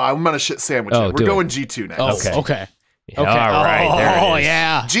Fnatic. No, I'm going to shit sandwich it. We're going G2 next. Oh, okay. All right, there it is. Oh,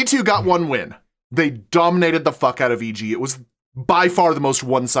 yeah. G2 got one win. They dominated the fuck out of EG. It was by far the most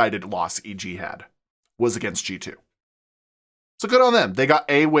one-sided loss EG had, was against G2. So good on them. They got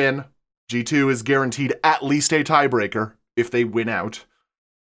a win. G2 is guaranteed at least a tiebreaker if they win out.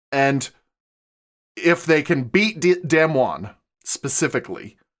 And if they can beat Damwon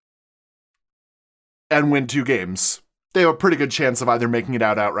specifically and win 2 games, they have a pretty good chance of either making it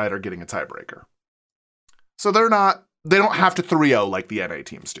out outright or getting a tiebreaker. So they don't have to 3-0 like the NA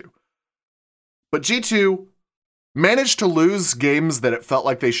teams do. But G2 managed to lose games that it felt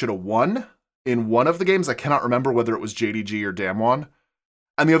like they should have won in one of the games. I cannot remember whether it was JDG or Damwon.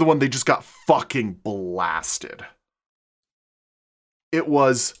 And the other one, they just got fucking blasted. It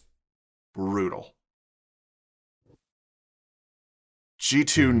was brutal.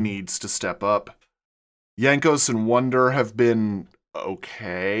 G2 needs to step up. Jankos and Wonder have been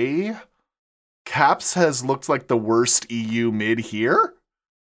okay. Caps has looked like the worst EU mid here,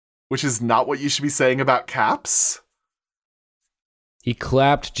 which is not what you should be saying about Caps. He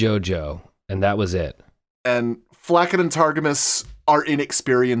clapped JoJo, and that was it. And Flacket and Targamas are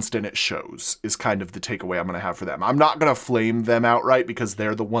inexperienced, and it shows, is kind of the takeaway I'm going to have for them. I'm not going to flame them outright because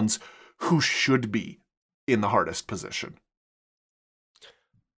they're the ones who should be in the hardest position.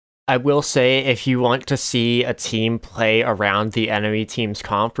 I will say, if you want to see a team play around the enemy team's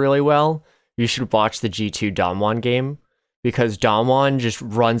comp really well, you should watch the G2 Damwon game, because Damwon just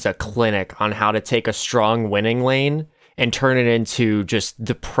runs a clinic on how to take a strong winning lane and turn it into just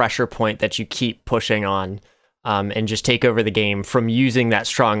the pressure point that you keep pushing on, and just take over the game from using that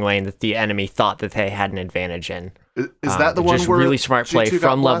strong lane that the enemy thought that they had an advantage in. Is that the one just where really smart play G2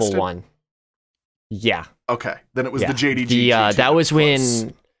 from got level blasted? 1? Yeah. Okay, then it was the Yeah. JDG. The, G2 that was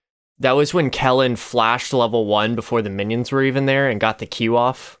close. when Kellen flashed level 1 before the minions were even there and got the Q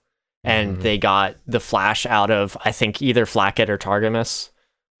off. And they got the flash out of, I think, either Flacket or Targamas.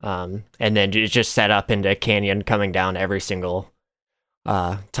 And then it just set up into Canyon coming down every single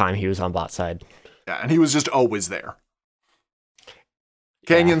time he was on bot side. Yeah, and he was just always there.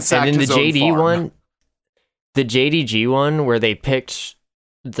 Canyon sacked and then his the own JD farm. one, the JDG one where they picked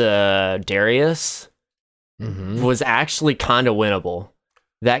the Darius was actually kind of winnable.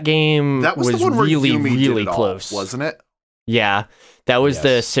 That game That was the one where really, Yumi did really it all, close, wasn't it? Yeah, that was the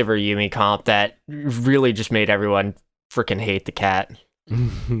Yes. Sivir Yumi comp that really just made everyone freaking hate the cat.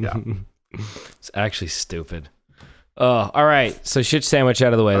 Yeah. It's actually stupid. Oh, all right. So shit sandwich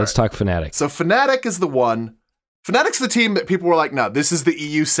out of the way. Let's talk Fnatic. So Fnatic is the one. Fnatic's the team that people were like, no, this is the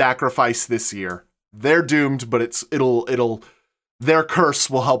EU sacrifice this year. They're doomed, but it'll their curse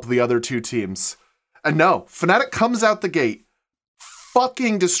will help the other two teams. And no, Fnatic comes out the gate,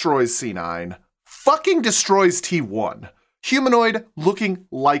 fucking destroys C9, fucking destroys T1. Humanoid looking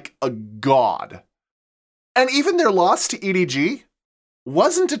like a god. And even their loss to EDG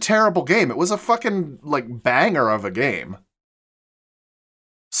wasn't a terrible game. It was a fucking, banger of a game.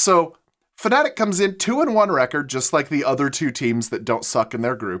 So, Fnatic comes in 2-1 record, just like the other two teams that don't suck in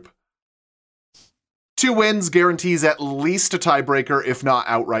their group. 2 wins guarantees at least a tiebreaker, if not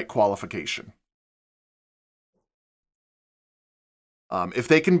outright qualification. If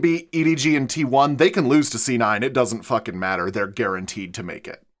they can beat EDG and T1, they can lose to C9. It doesn't fucking matter. They're guaranteed to make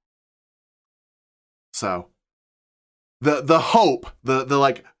it. So, the hope,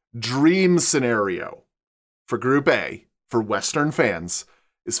 the dream scenario for Group A, for Western fans,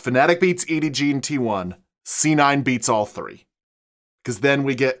 is Fnatic beats EDG and T1, C9 beats all three. Because then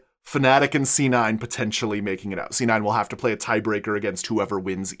we get Fnatic and C9 potentially making it out. C9 will have to play a tiebreaker against whoever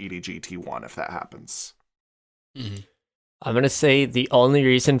wins EDG T1 if that happens. Mm-hmm. I'm going to say the only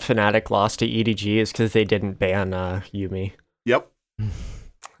reason Fnatic lost to EDG is because they didn't ban Yumi. Yep.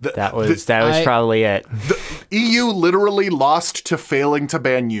 That was probably it. The EU literally lost to failing to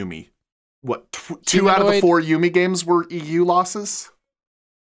ban Yumi. What, 2 out of the 4 Yumi games were EU losses?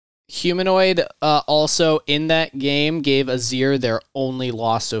 Humanoid also in that game gave Azir their only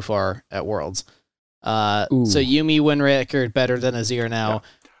loss so far at Worlds. So Yumi win record better than Azir now. Yeah.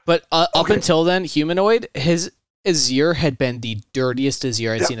 But up until then, Humanoid, his Azir had been the dirtiest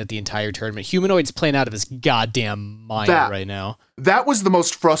Azir I'd seen at the entire tournament. Humanoid's playing out of his goddamn mind right now. That was the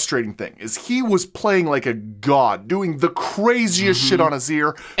most frustrating thing, is he was playing like a god, doing the craziest shit on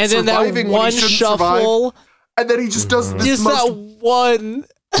Azir, and then that one shuffle, and then he just does this just that one.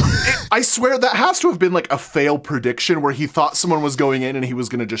 I swear that has to have been like a fail prediction where he thought someone was going in and he was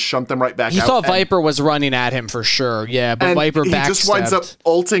going to just shunt them right back out. He thought Viper was running at him for sure. Yeah, but Viper backstepped. He just winds up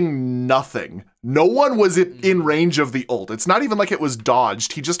ulting nothing. No one was in range of the ult. It's not even like it was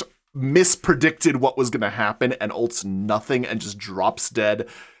dodged. He just mispredicted what was going to happen and ults nothing and just drops dead.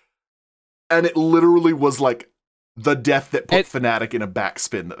 And it literally was like the death that put Fnatic in a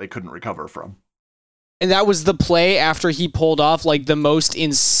backspin that they couldn't recover from. And that was the play after he pulled off the most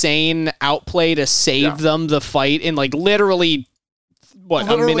insane outplay to save them the fight in literally a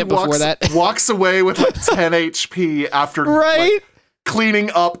minute before that. Walks away with 10 HP after cleaning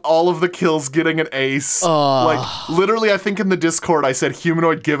up all of the kills, getting an ace. Literally, I think in the Discord I said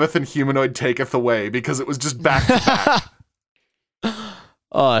Humanoid giveth and Humanoid taketh away because it was just back to back.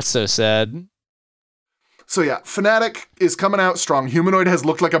 Oh, that's so sad. So yeah, Fnatic is coming out strong. Humanoid has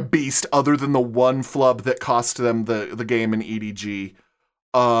looked like a beast other than the one flub that cost them the game in EDG.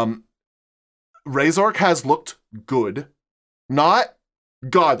 Razork has looked good. Not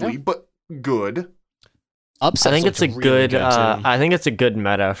godly, but good. Upsets I think it's a really good. too. I think it's a good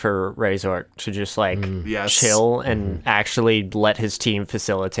meta for Razork to just Yes. chill and actually let his team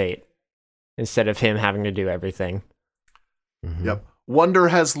facilitate instead of him having to do everything. Yep. Wonder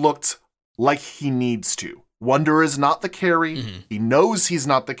has looked like he needs to. Wonder is not the carry. He knows he's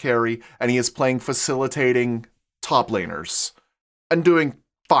not the carry, and he is playing facilitating top laners and doing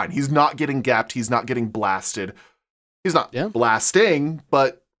fine. He's not getting gapped. He's not getting blasted. He's not blasting,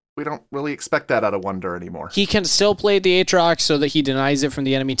 but we don't really expect that out of Wonder anymore. He can still play the Aatrox so that he denies it from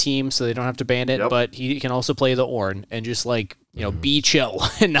the enemy team so they don't have to ban it, but he can also play the Ornn and just be chill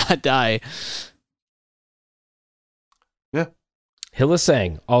and not die. Yeah.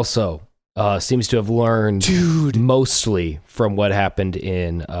 Hillisang also seems to have learned mostly from what happened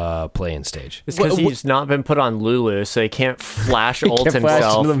in play-in stage. It's because he's not been put on Lulu, so he can't flash ult Can't flash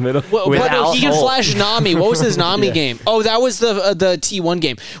himself. into the middle. No, he can ult. flash Nami. What was his Nami game? Oh, that was the T1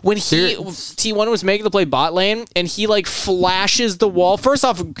 game. When T1 was making the play bot lane, and he flashes the wall. First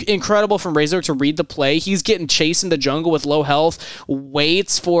off, incredible from Razor to read the play. He's getting chased in the jungle with low health,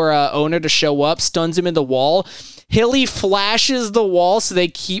 waits for owner to show up, stuns him in the wall. Hilly flashes the wall so they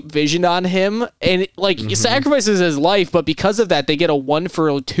keep vision on him, and he sacrifices his life, but because of that, they get a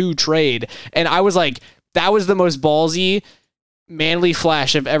 1-for-2 trade. And I was like, that was the most ballsy, manly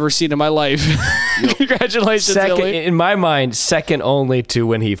flash I've ever seen in my life. Congratulations, Hilly. In my mind, second only to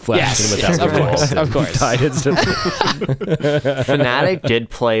when he flashed him without the wall. Of course. Died instantly. Fnatic did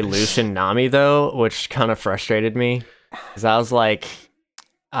play Lucian Nami though, which kind of frustrated me because I was like,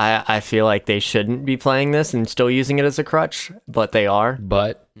 I feel like they shouldn't be playing this and still using it as a crutch, but they are.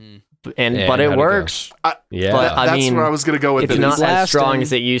 But but it works. yeah, But I That's mean, where I was going to go with it's it. not as strong lasting.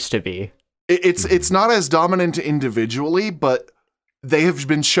 as it used to be. It's not as dominant individually, but they have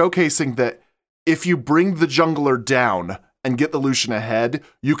been showcasing that if you bring the jungler down and get the Lucian ahead,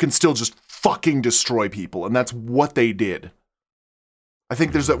 you can still just fucking destroy people, and that's what they did. I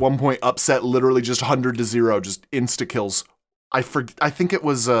think there's at one point Upset literally just 100-0, just insta kills. I think it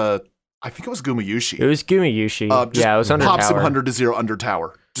was Gumayushi. It was Gumayushi. Just It was under pops tower. him 100-0 under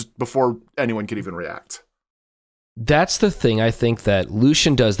tower just before anyone could even react. that's the thing I think that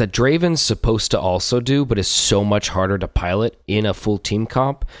Lucian does that Draven's supposed to also do, but is so much harder to pilot in a full team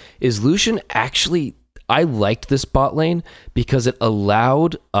comp, is Lucian actually, I liked this bot lane because it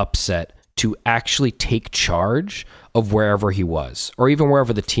allowed Upset to actually take charge of wherever he was, or even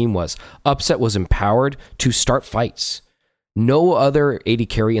wherever the team was. Upset was empowered to start fights. No other AD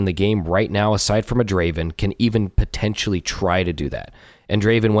carry in the game right now, aside from a Draven, can even potentially try to do that. And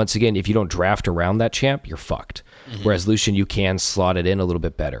Draven, once again, if you don't draft around that champ, you're fucked. Whereas Lucian, you can slot it in a little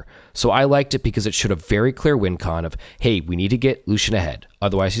bit better. So I liked it because it showed a very clear win con of, hey, we need to get Lucian ahead.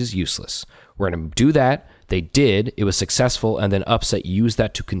 Otherwise, he's useless. We're going to do that. They did. It was successful. And then Upset used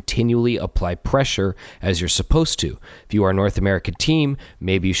that to continually apply pressure as you're supposed to. If you are a North American team,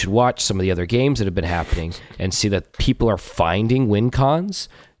 maybe you should watch some of the other games that have been happening and see that people are finding win cons,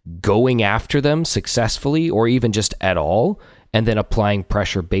 going after them successfully or even just at all, and then applying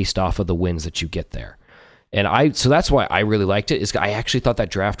pressure based off of the wins that you get there. And so that's why I really liked it, is I actually thought that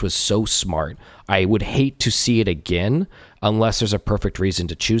draft was so smart. I would hate to see it again unless there's a perfect reason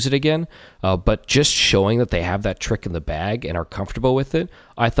to choose it again. But just showing that they have that trick in the bag and are comfortable with it,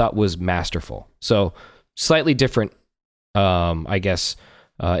 I thought was masterful. So slightly different, I guess,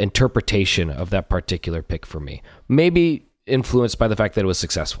 interpretation of that particular pick for me. Maybe influenced by the fact that it was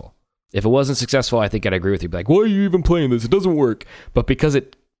successful. If it wasn't successful, I think I'd agree with you. Be like, why are you even playing this? It doesn't work. But because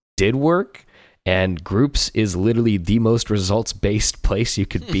it did work, and groups is literally the most results-based place you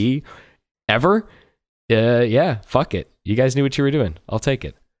could be ever, yeah, fuck it. You guys knew what you were doing. I'll take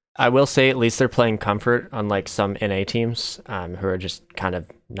it. I will say at least they're playing Comfort, unlike some NA teams who are just kind of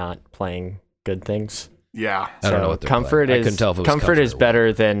not playing good things. Yeah. I don't know what they're Comfort playing. I is couldn't tell if it was Comfort is or what.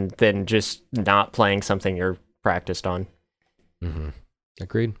 better than just not playing something you're practiced on. Mm-hmm.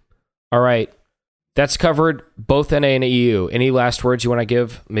 Agreed. All right. That's covered both NA and EU. Any last words you want to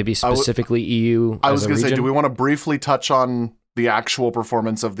give? Maybe specifically EU. I was going to say, do we want to briefly touch on the actual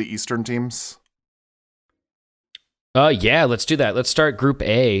performance of the Eastern teams? Yeah, let's do that. Let's start Group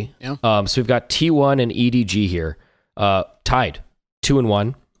A. Yeah. So we've got T1 and EDG here, tied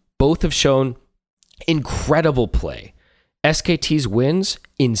 2-1. Both have shown incredible play. SKT's wins,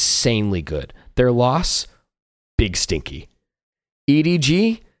 insanely good. Their loss, big stinky.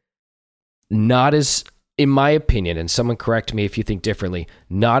 EDG, not as, in my opinion, and someone correct me if you think differently,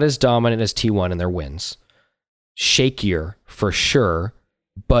 not as dominant as T1 in their wins. Shakier, for sure,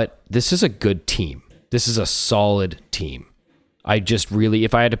 but this is a good team. This is a solid team. I just really,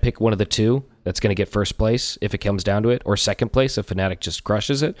 if I had to pick one of the two, that's going to get first place if it comes down to it, or second place if Fnatic just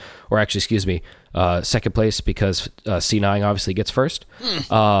crushes it, or actually, excuse me, second place because C9 obviously gets first.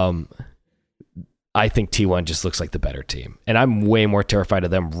 I think T1 just looks like the better team, and I'm way more terrified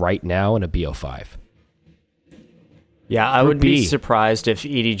of them right now in a BO5. Yeah, I would be surprised if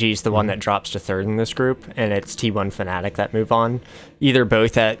EDG is the one that drops to third in this group, and it's T1 Fnatic that move on. Either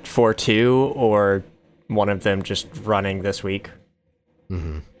both at 4-2 or one of them just running this week.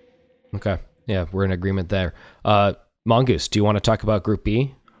 Mm-hmm. Okay. Yeah, we're in agreement there. Mongoose, do you want to talk about Group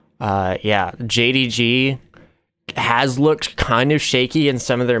B? Yeah, JDG has looked kind of shaky in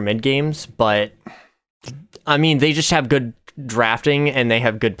some of their mid games, but I mean, they just have good drafting and they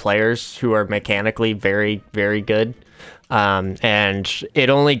have good players who are mechanically very, very good. And it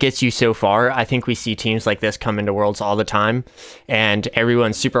only gets you so far. I think we see teams like this come into Worlds all the time and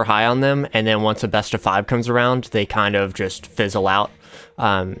everyone's super high on them. And then once a best of 5 comes around, they kind of just fizzle out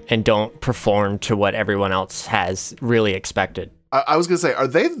and don't perform to what everyone else has really expected. I was going to say, are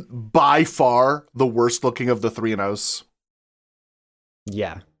they by far the worst looking of the 3-0s?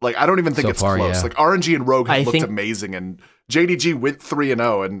 Yeah. Like, I don't even think so it's far, close. yeah. Like, RNG and Rogue have looked amazing, and JDG went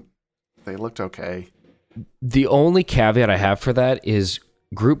 3-0, and they looked okay. The only caveat I have for that is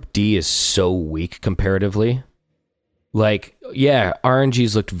Group D is so weak comparatively. Like, yeah,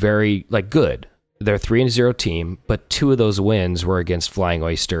 RNG's looked very, good. They're 3-0 team, but 2 of those wins were against Flying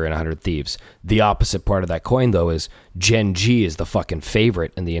Oyster and 100 Thieves. The opposite part of that coin, though, is Gen G is the fucking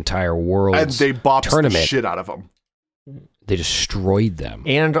favorite in the entire world. And they bopped tournament. the shit out of them. They destroyed them.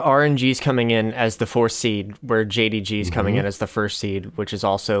 And RNG's coming in as the 4th seed, where JDG's coming in as the 1st seed, which is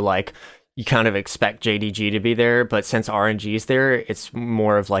also like, you kind of expect JDG to be there, but since RNG's there, it's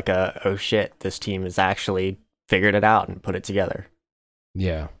more of like oh shit, this team has actually figured it out and put it together.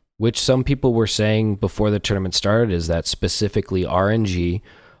 Yeah. Which some people were saying before the tournament started is that specifically RNG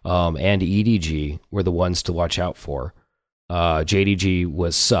and EDG were the ones to watch out for. JDG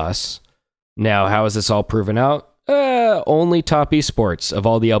was sus. Now, how is this all proven out? Only Top Esports of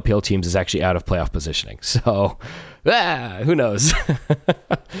all the LPL teams is actually out of playoff positioning. So, who knows?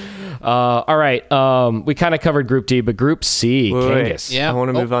 All right. We kind of covered Group D, but Group C, Kangas. Yeah. I want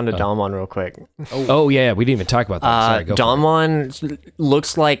to move on to Damwon real quick. Oh, yeah. We didn't even talk about that. Sorry, go for it. Damwon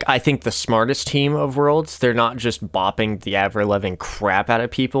looks like, I think, the smartest team of Worlds. They're not just bopping the ever-loving crap out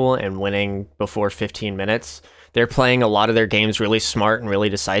of people and winning before 15 minutes. They're playing a lot of their games really smart and really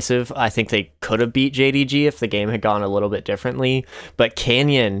decisive. I think they could have beat JDG if the game had gone a little bit differently. But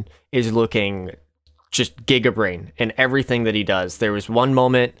Canyon is looking just gigabrain in everything that he does. There was one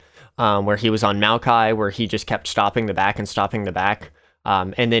moment where he was on Maokai where he just kept stopping the back and stopping the back,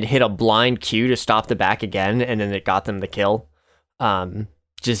 and then hit a blind Q to stop the back again, and then it got them the kill.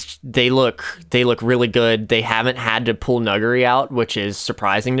 They look really good. They haven't had to pull Nuggery out, which is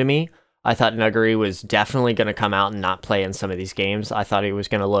surprising to me. I thought Nuggery was definitely going to come out and not play in some of these games. I thought he was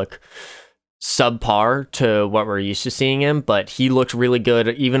going to look subpar to what we're used to seeing him, but he looked really good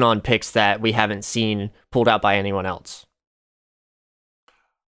even on picks that we haven't seen pulled out by anyone else.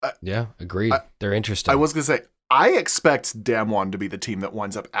 Yeah, agreed. They're interesting. I was going to say, I expect Damwon to be the team that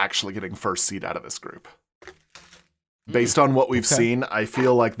winds up actually getting 1st seed out of this group. Based on what we've seen, I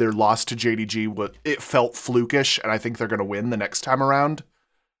feel like their loss to JDG, it felt flukish, and I think they're going to win the next time around.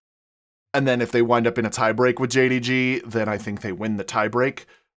 And then if they wind up in a tiebreak with JDG, then I think they win the tiebreak,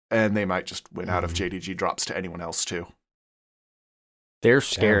 and they might just win out if JDG drops to anyone else too. They're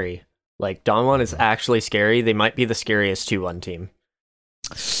scary. Yeah. Like, Damwon is actually scary. They might be the scariest 2-1 team.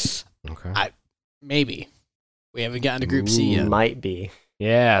 Okay. Maybe. We haven't gotten to Group C yet. Might be.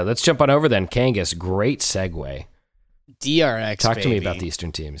 Yeah, let's jump on over then. Kangas, great segue. DRX, Talk baby. to me about the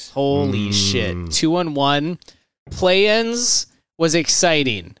Eastern teams. Holy shit. 2-1. Play-ins was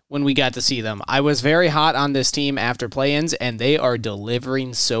exciting when we got to see them. I was very hot on this team after play-ins, and they are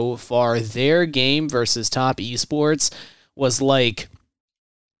delivering so far. Their game versus Top Esports was like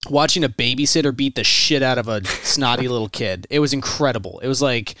watching a babysitter beat the shit out of a snotty little kid. It was incredible. It was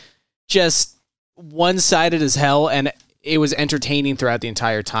like just one-sided as hell, and it was entertaining throughout the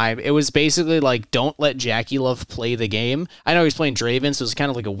entire time. It was basically like, don't let Jackie Love play the game. I know he's playing Draven, so it's kind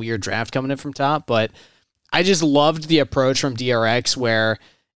of like a weird draft coming in from top, but I just loved the approach from DRX where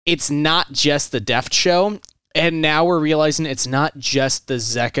it's not just the Deft show, and now we're realizing it's not just the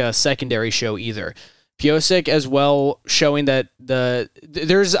Zeka secondary show either. Piosik as well, showing that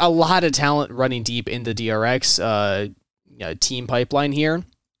there's a lot of talent running deep in the DRX team pipeline here.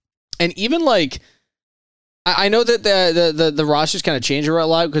 And even like, I know that the rosters kind of changed a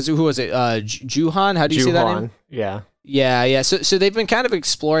lot because who was it? Juhan? How do you say that name? Yeah. Yeah. So they've been kind of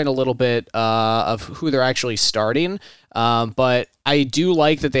exploring a little bit of who they're actually starting. But I do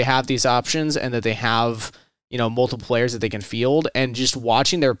like that they have these options and that they have, multiple players that they can field, and just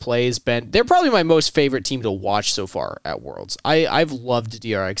watching their plays. They're probably my most favorite team to watch so far at Worlds. I've loved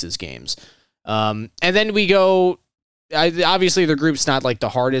DRX's games. And then we go, obviously their group's not like the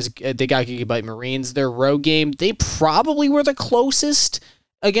hardest. They got Gigabyte Marines. Their Rogue game, they probably were the closest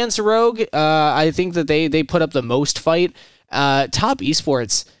against Rogue. I think that they put up the most fight. Top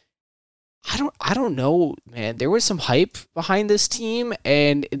Esports, I don't know, man. There was some hype behind this team,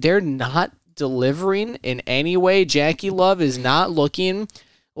 and they're not delivering in any way. JackeyLove is not looking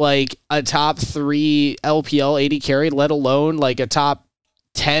like a top 3 LPL 80 carry, let alone like a top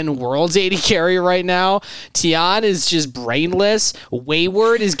 10 Worlds 80 carry right now. Tian is just brainless.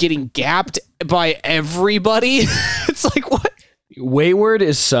 Wayward is getting gapped by everybody. It's like, what? Wayward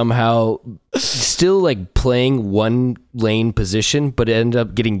is somehow still like playing one lane position, but ended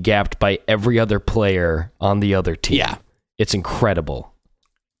up getting gapped by every other player on the other team. Yeah. It's incredible.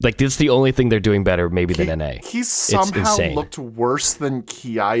 Like, this is the only thing they're doing better maybe than NA. He somehow looked worse than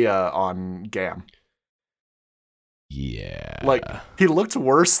Kiaya on GAM. Yeah. Like, he looked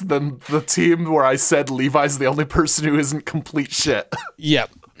worse than the team where I said Levi's the only person who isn't complete shit.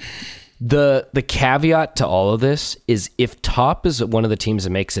 Yep. The caveat to all of this is if Top is one of the teams that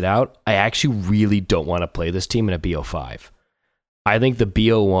makes it out, I actually really don't want to play this team in a BO5. I think the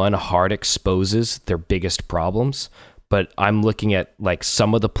BO1 hard exposes their biggest problems, but I'm looking at like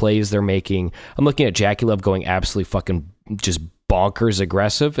some of the plays they're making. I'm looking at JackeyLove going absolutely fucking just bonkers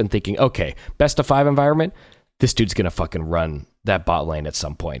aggressive and thinking, okay, best of 5 environment, this dude's going to fucking run that bot lane at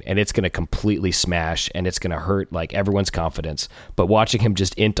some point, and it's going to completely smash, and it's going to hurt like everyone's confidence. But watching him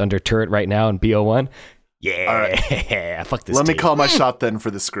just int under turret right now in BO1, yeah, all right. Fuck this Let team. me call my shot then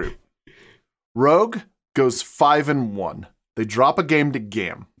for this group. Rogue goes 5-1. They drop a game to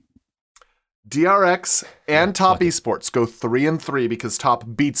GAM. DRX and Top Esports go 3-3 because Top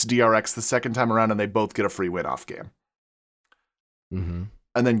beats DRX the second time around, and they both get a free win off GAM. Mm-hmm.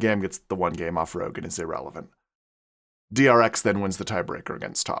 And then GAM gets the one game off Rogue and is irrelevant. DRX then wins the tiebreaker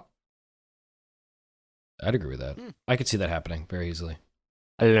against Top. I'd agree with that. I could see that happening very easily.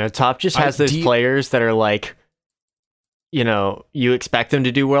 I don't know. Top just has those players that are like, you expect them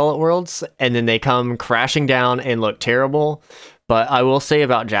to do well at Worlds, and then they come crashing down and look terrible. But I will say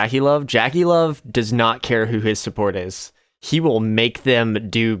about JackeyLove does not care who his support is. He will make them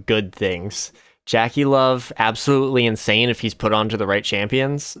do good things. JackeyLove, absolutely insane if he's put onto the right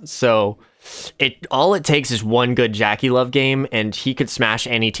champions. So all it takes is one good JackeyLove game, and he could smash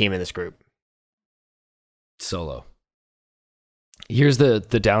any team in this group. Solo. Here's the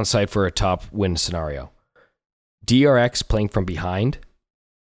downside for a Top win scenario. DRX playing from behind,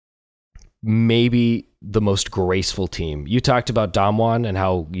 maybe the most graceful team. You talked about Damwon and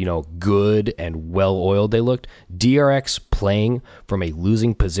how, good and well-oiled they looked. DRX playing from a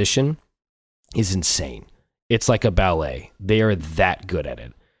losing position is insane. It's like a ballet. They are that good at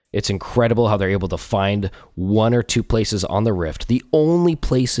it. It's incredible how they're able to find 1 or 2 places on the rift, the only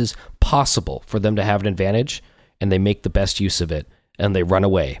places possible for them to have an advantage, and they make the best use of it, and they run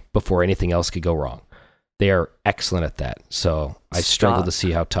away before anything else could go wrong. They are excellent at that. So I struggle to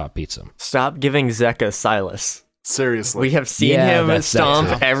see how Top beats them. Stop giving Zeka Silas. Seriously. We have seen him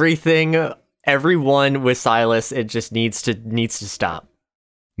stomp everyone with Silas. It just needs to stop.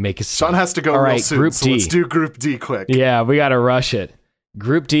 Make it Sean has to go real soon, Group D. Let's do Group D quick. Yeah, we got to rush it.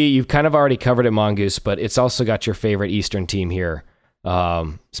 Group D, you've kind of already covered it, Mongoose, but it's also got your favorite Eastern team here,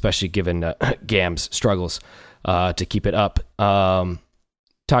 especially given GAM's struggles to keep it up.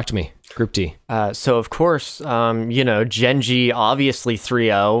 Talk to me. Group D. So, of course, Gen.G, obviously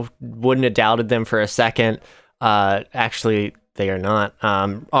 3-0. Wouldn't have doubted them for a second. Actually, they are not.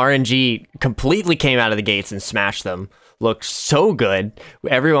 RNG completely came out of the gates and smashed them. Looked so good.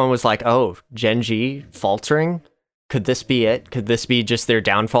 Everyone was like, oh, Gen.G faltering? Could this be it? Could this be just their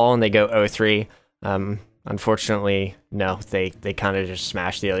downfall and they go 0-3? Unfortunately, no. They kind of just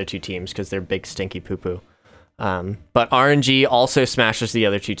smashed the other 2 teams because they're big stinky poo-poo. But RNG also smashes the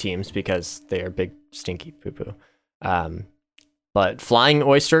other 2 teams because they are big stinky poo-poo. But Flying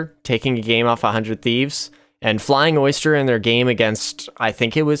Oyster taking a game off 100 Thieves, and Flying Oyster in their game against, I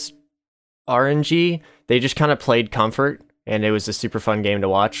think it was RNG, they just kind of played comfort, and it was a super fun game to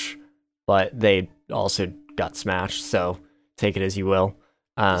watch, but they also got smashed, so take it as you will.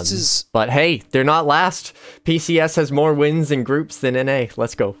 But hey, they're not last. PCS has more wins in groups than NA.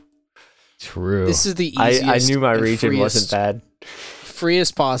 Let's go. True. This is the easiest. I knew my region wasn't bad.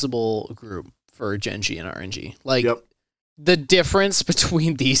 Freest possible group for Gen.G and RNG. Like, the difference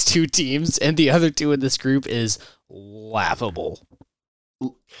between these 2 teams and the other 2 in this group is laughable.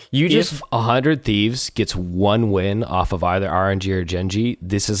 You just If 100 Thieves gets one win off of either RNG or Gen.G,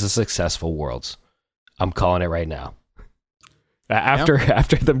 this is a successful Worlds. I'm calling it right now. After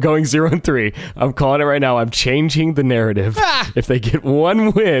them going 0-3, I'm calling it right now. I'm changing the narrative. If they get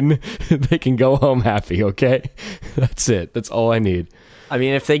one win, they can go home happy, okay? That's it. That's all I need. I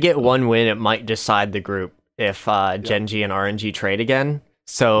mean, if they get one win, it might decide the group if Gen.G and RNG trade again.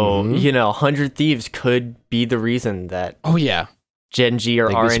 So, 100 Thieves could be the reason that Oh, yeah. Gen.G or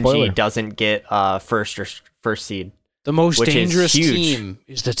Big spoiler. RNG doesn't get first seed. The most Which is dangerous huge. team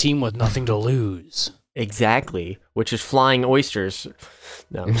is the team with nothing to lose. Exactly, which is flying oysters.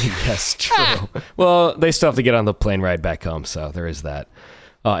 No. Yes, true. Well, they still have to get on the plane ride back home, so there is that.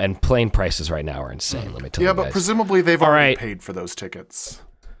 And plane prices right now are insane, let me tell you Yeah, guys. but presumably they've All already right. paid for those tickets.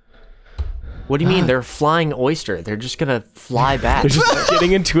 What do you mean? They're flying oyster. They're just gonna fly back. They're just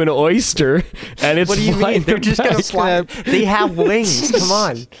getting into an oyster, and it's What do you flying mean? They're them just gonna back. fly. They have wings. Come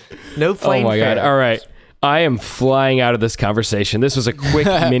on. No Oh plane my fare. god! All right, I am flying out of this conversation. This was a quick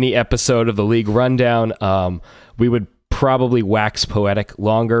mini episode of the league rundown. We would probably wax poetic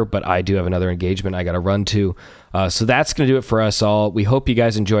longer, but I do have another engagement I got to run to. So that's going to do it for us all. We hope you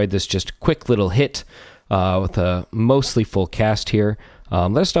guys enjoyed this just quick little hit with a mostly full cast here.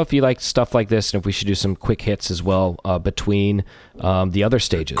 Let us know if you like stuff like this and if we should do some quick hits as well between the other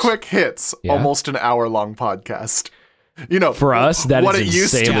stages. Quick hits, Yeah. almost an hour-long podcast. For us, that what is it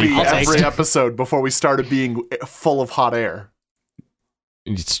used to insanely be fast. every episode before we started being full of hot air.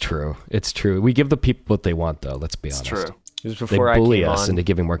 It's true. It's true. We give the people what they want, though. Let's be It's honest. true. It was They before I bully came us on. into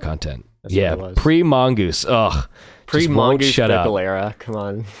giving more content. That's what Yeah, it was. pre-Mongoose. Ugh. Just won't Pre-Mongoose shut up. Pickle era. Come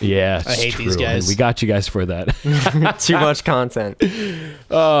on. Yeah, I it's hate these true. guys. We got you guys for that. Too much content.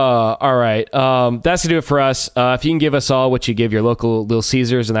 All right. That's going to do it for us. If you can give us all what you give your local Little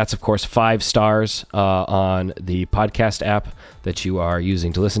Caesars, and that's, of course, 5 stars on the podcast app that you are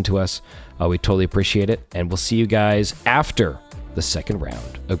using to listen to us, we totally appreciate it. And we'll see you guys after the second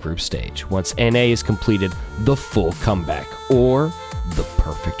round of group stage, once NA is completed the full comeback or the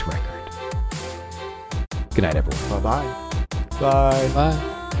perfect record. Good night, everyone. Bye-bye. Bye.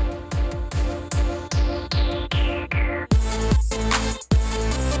 Bye.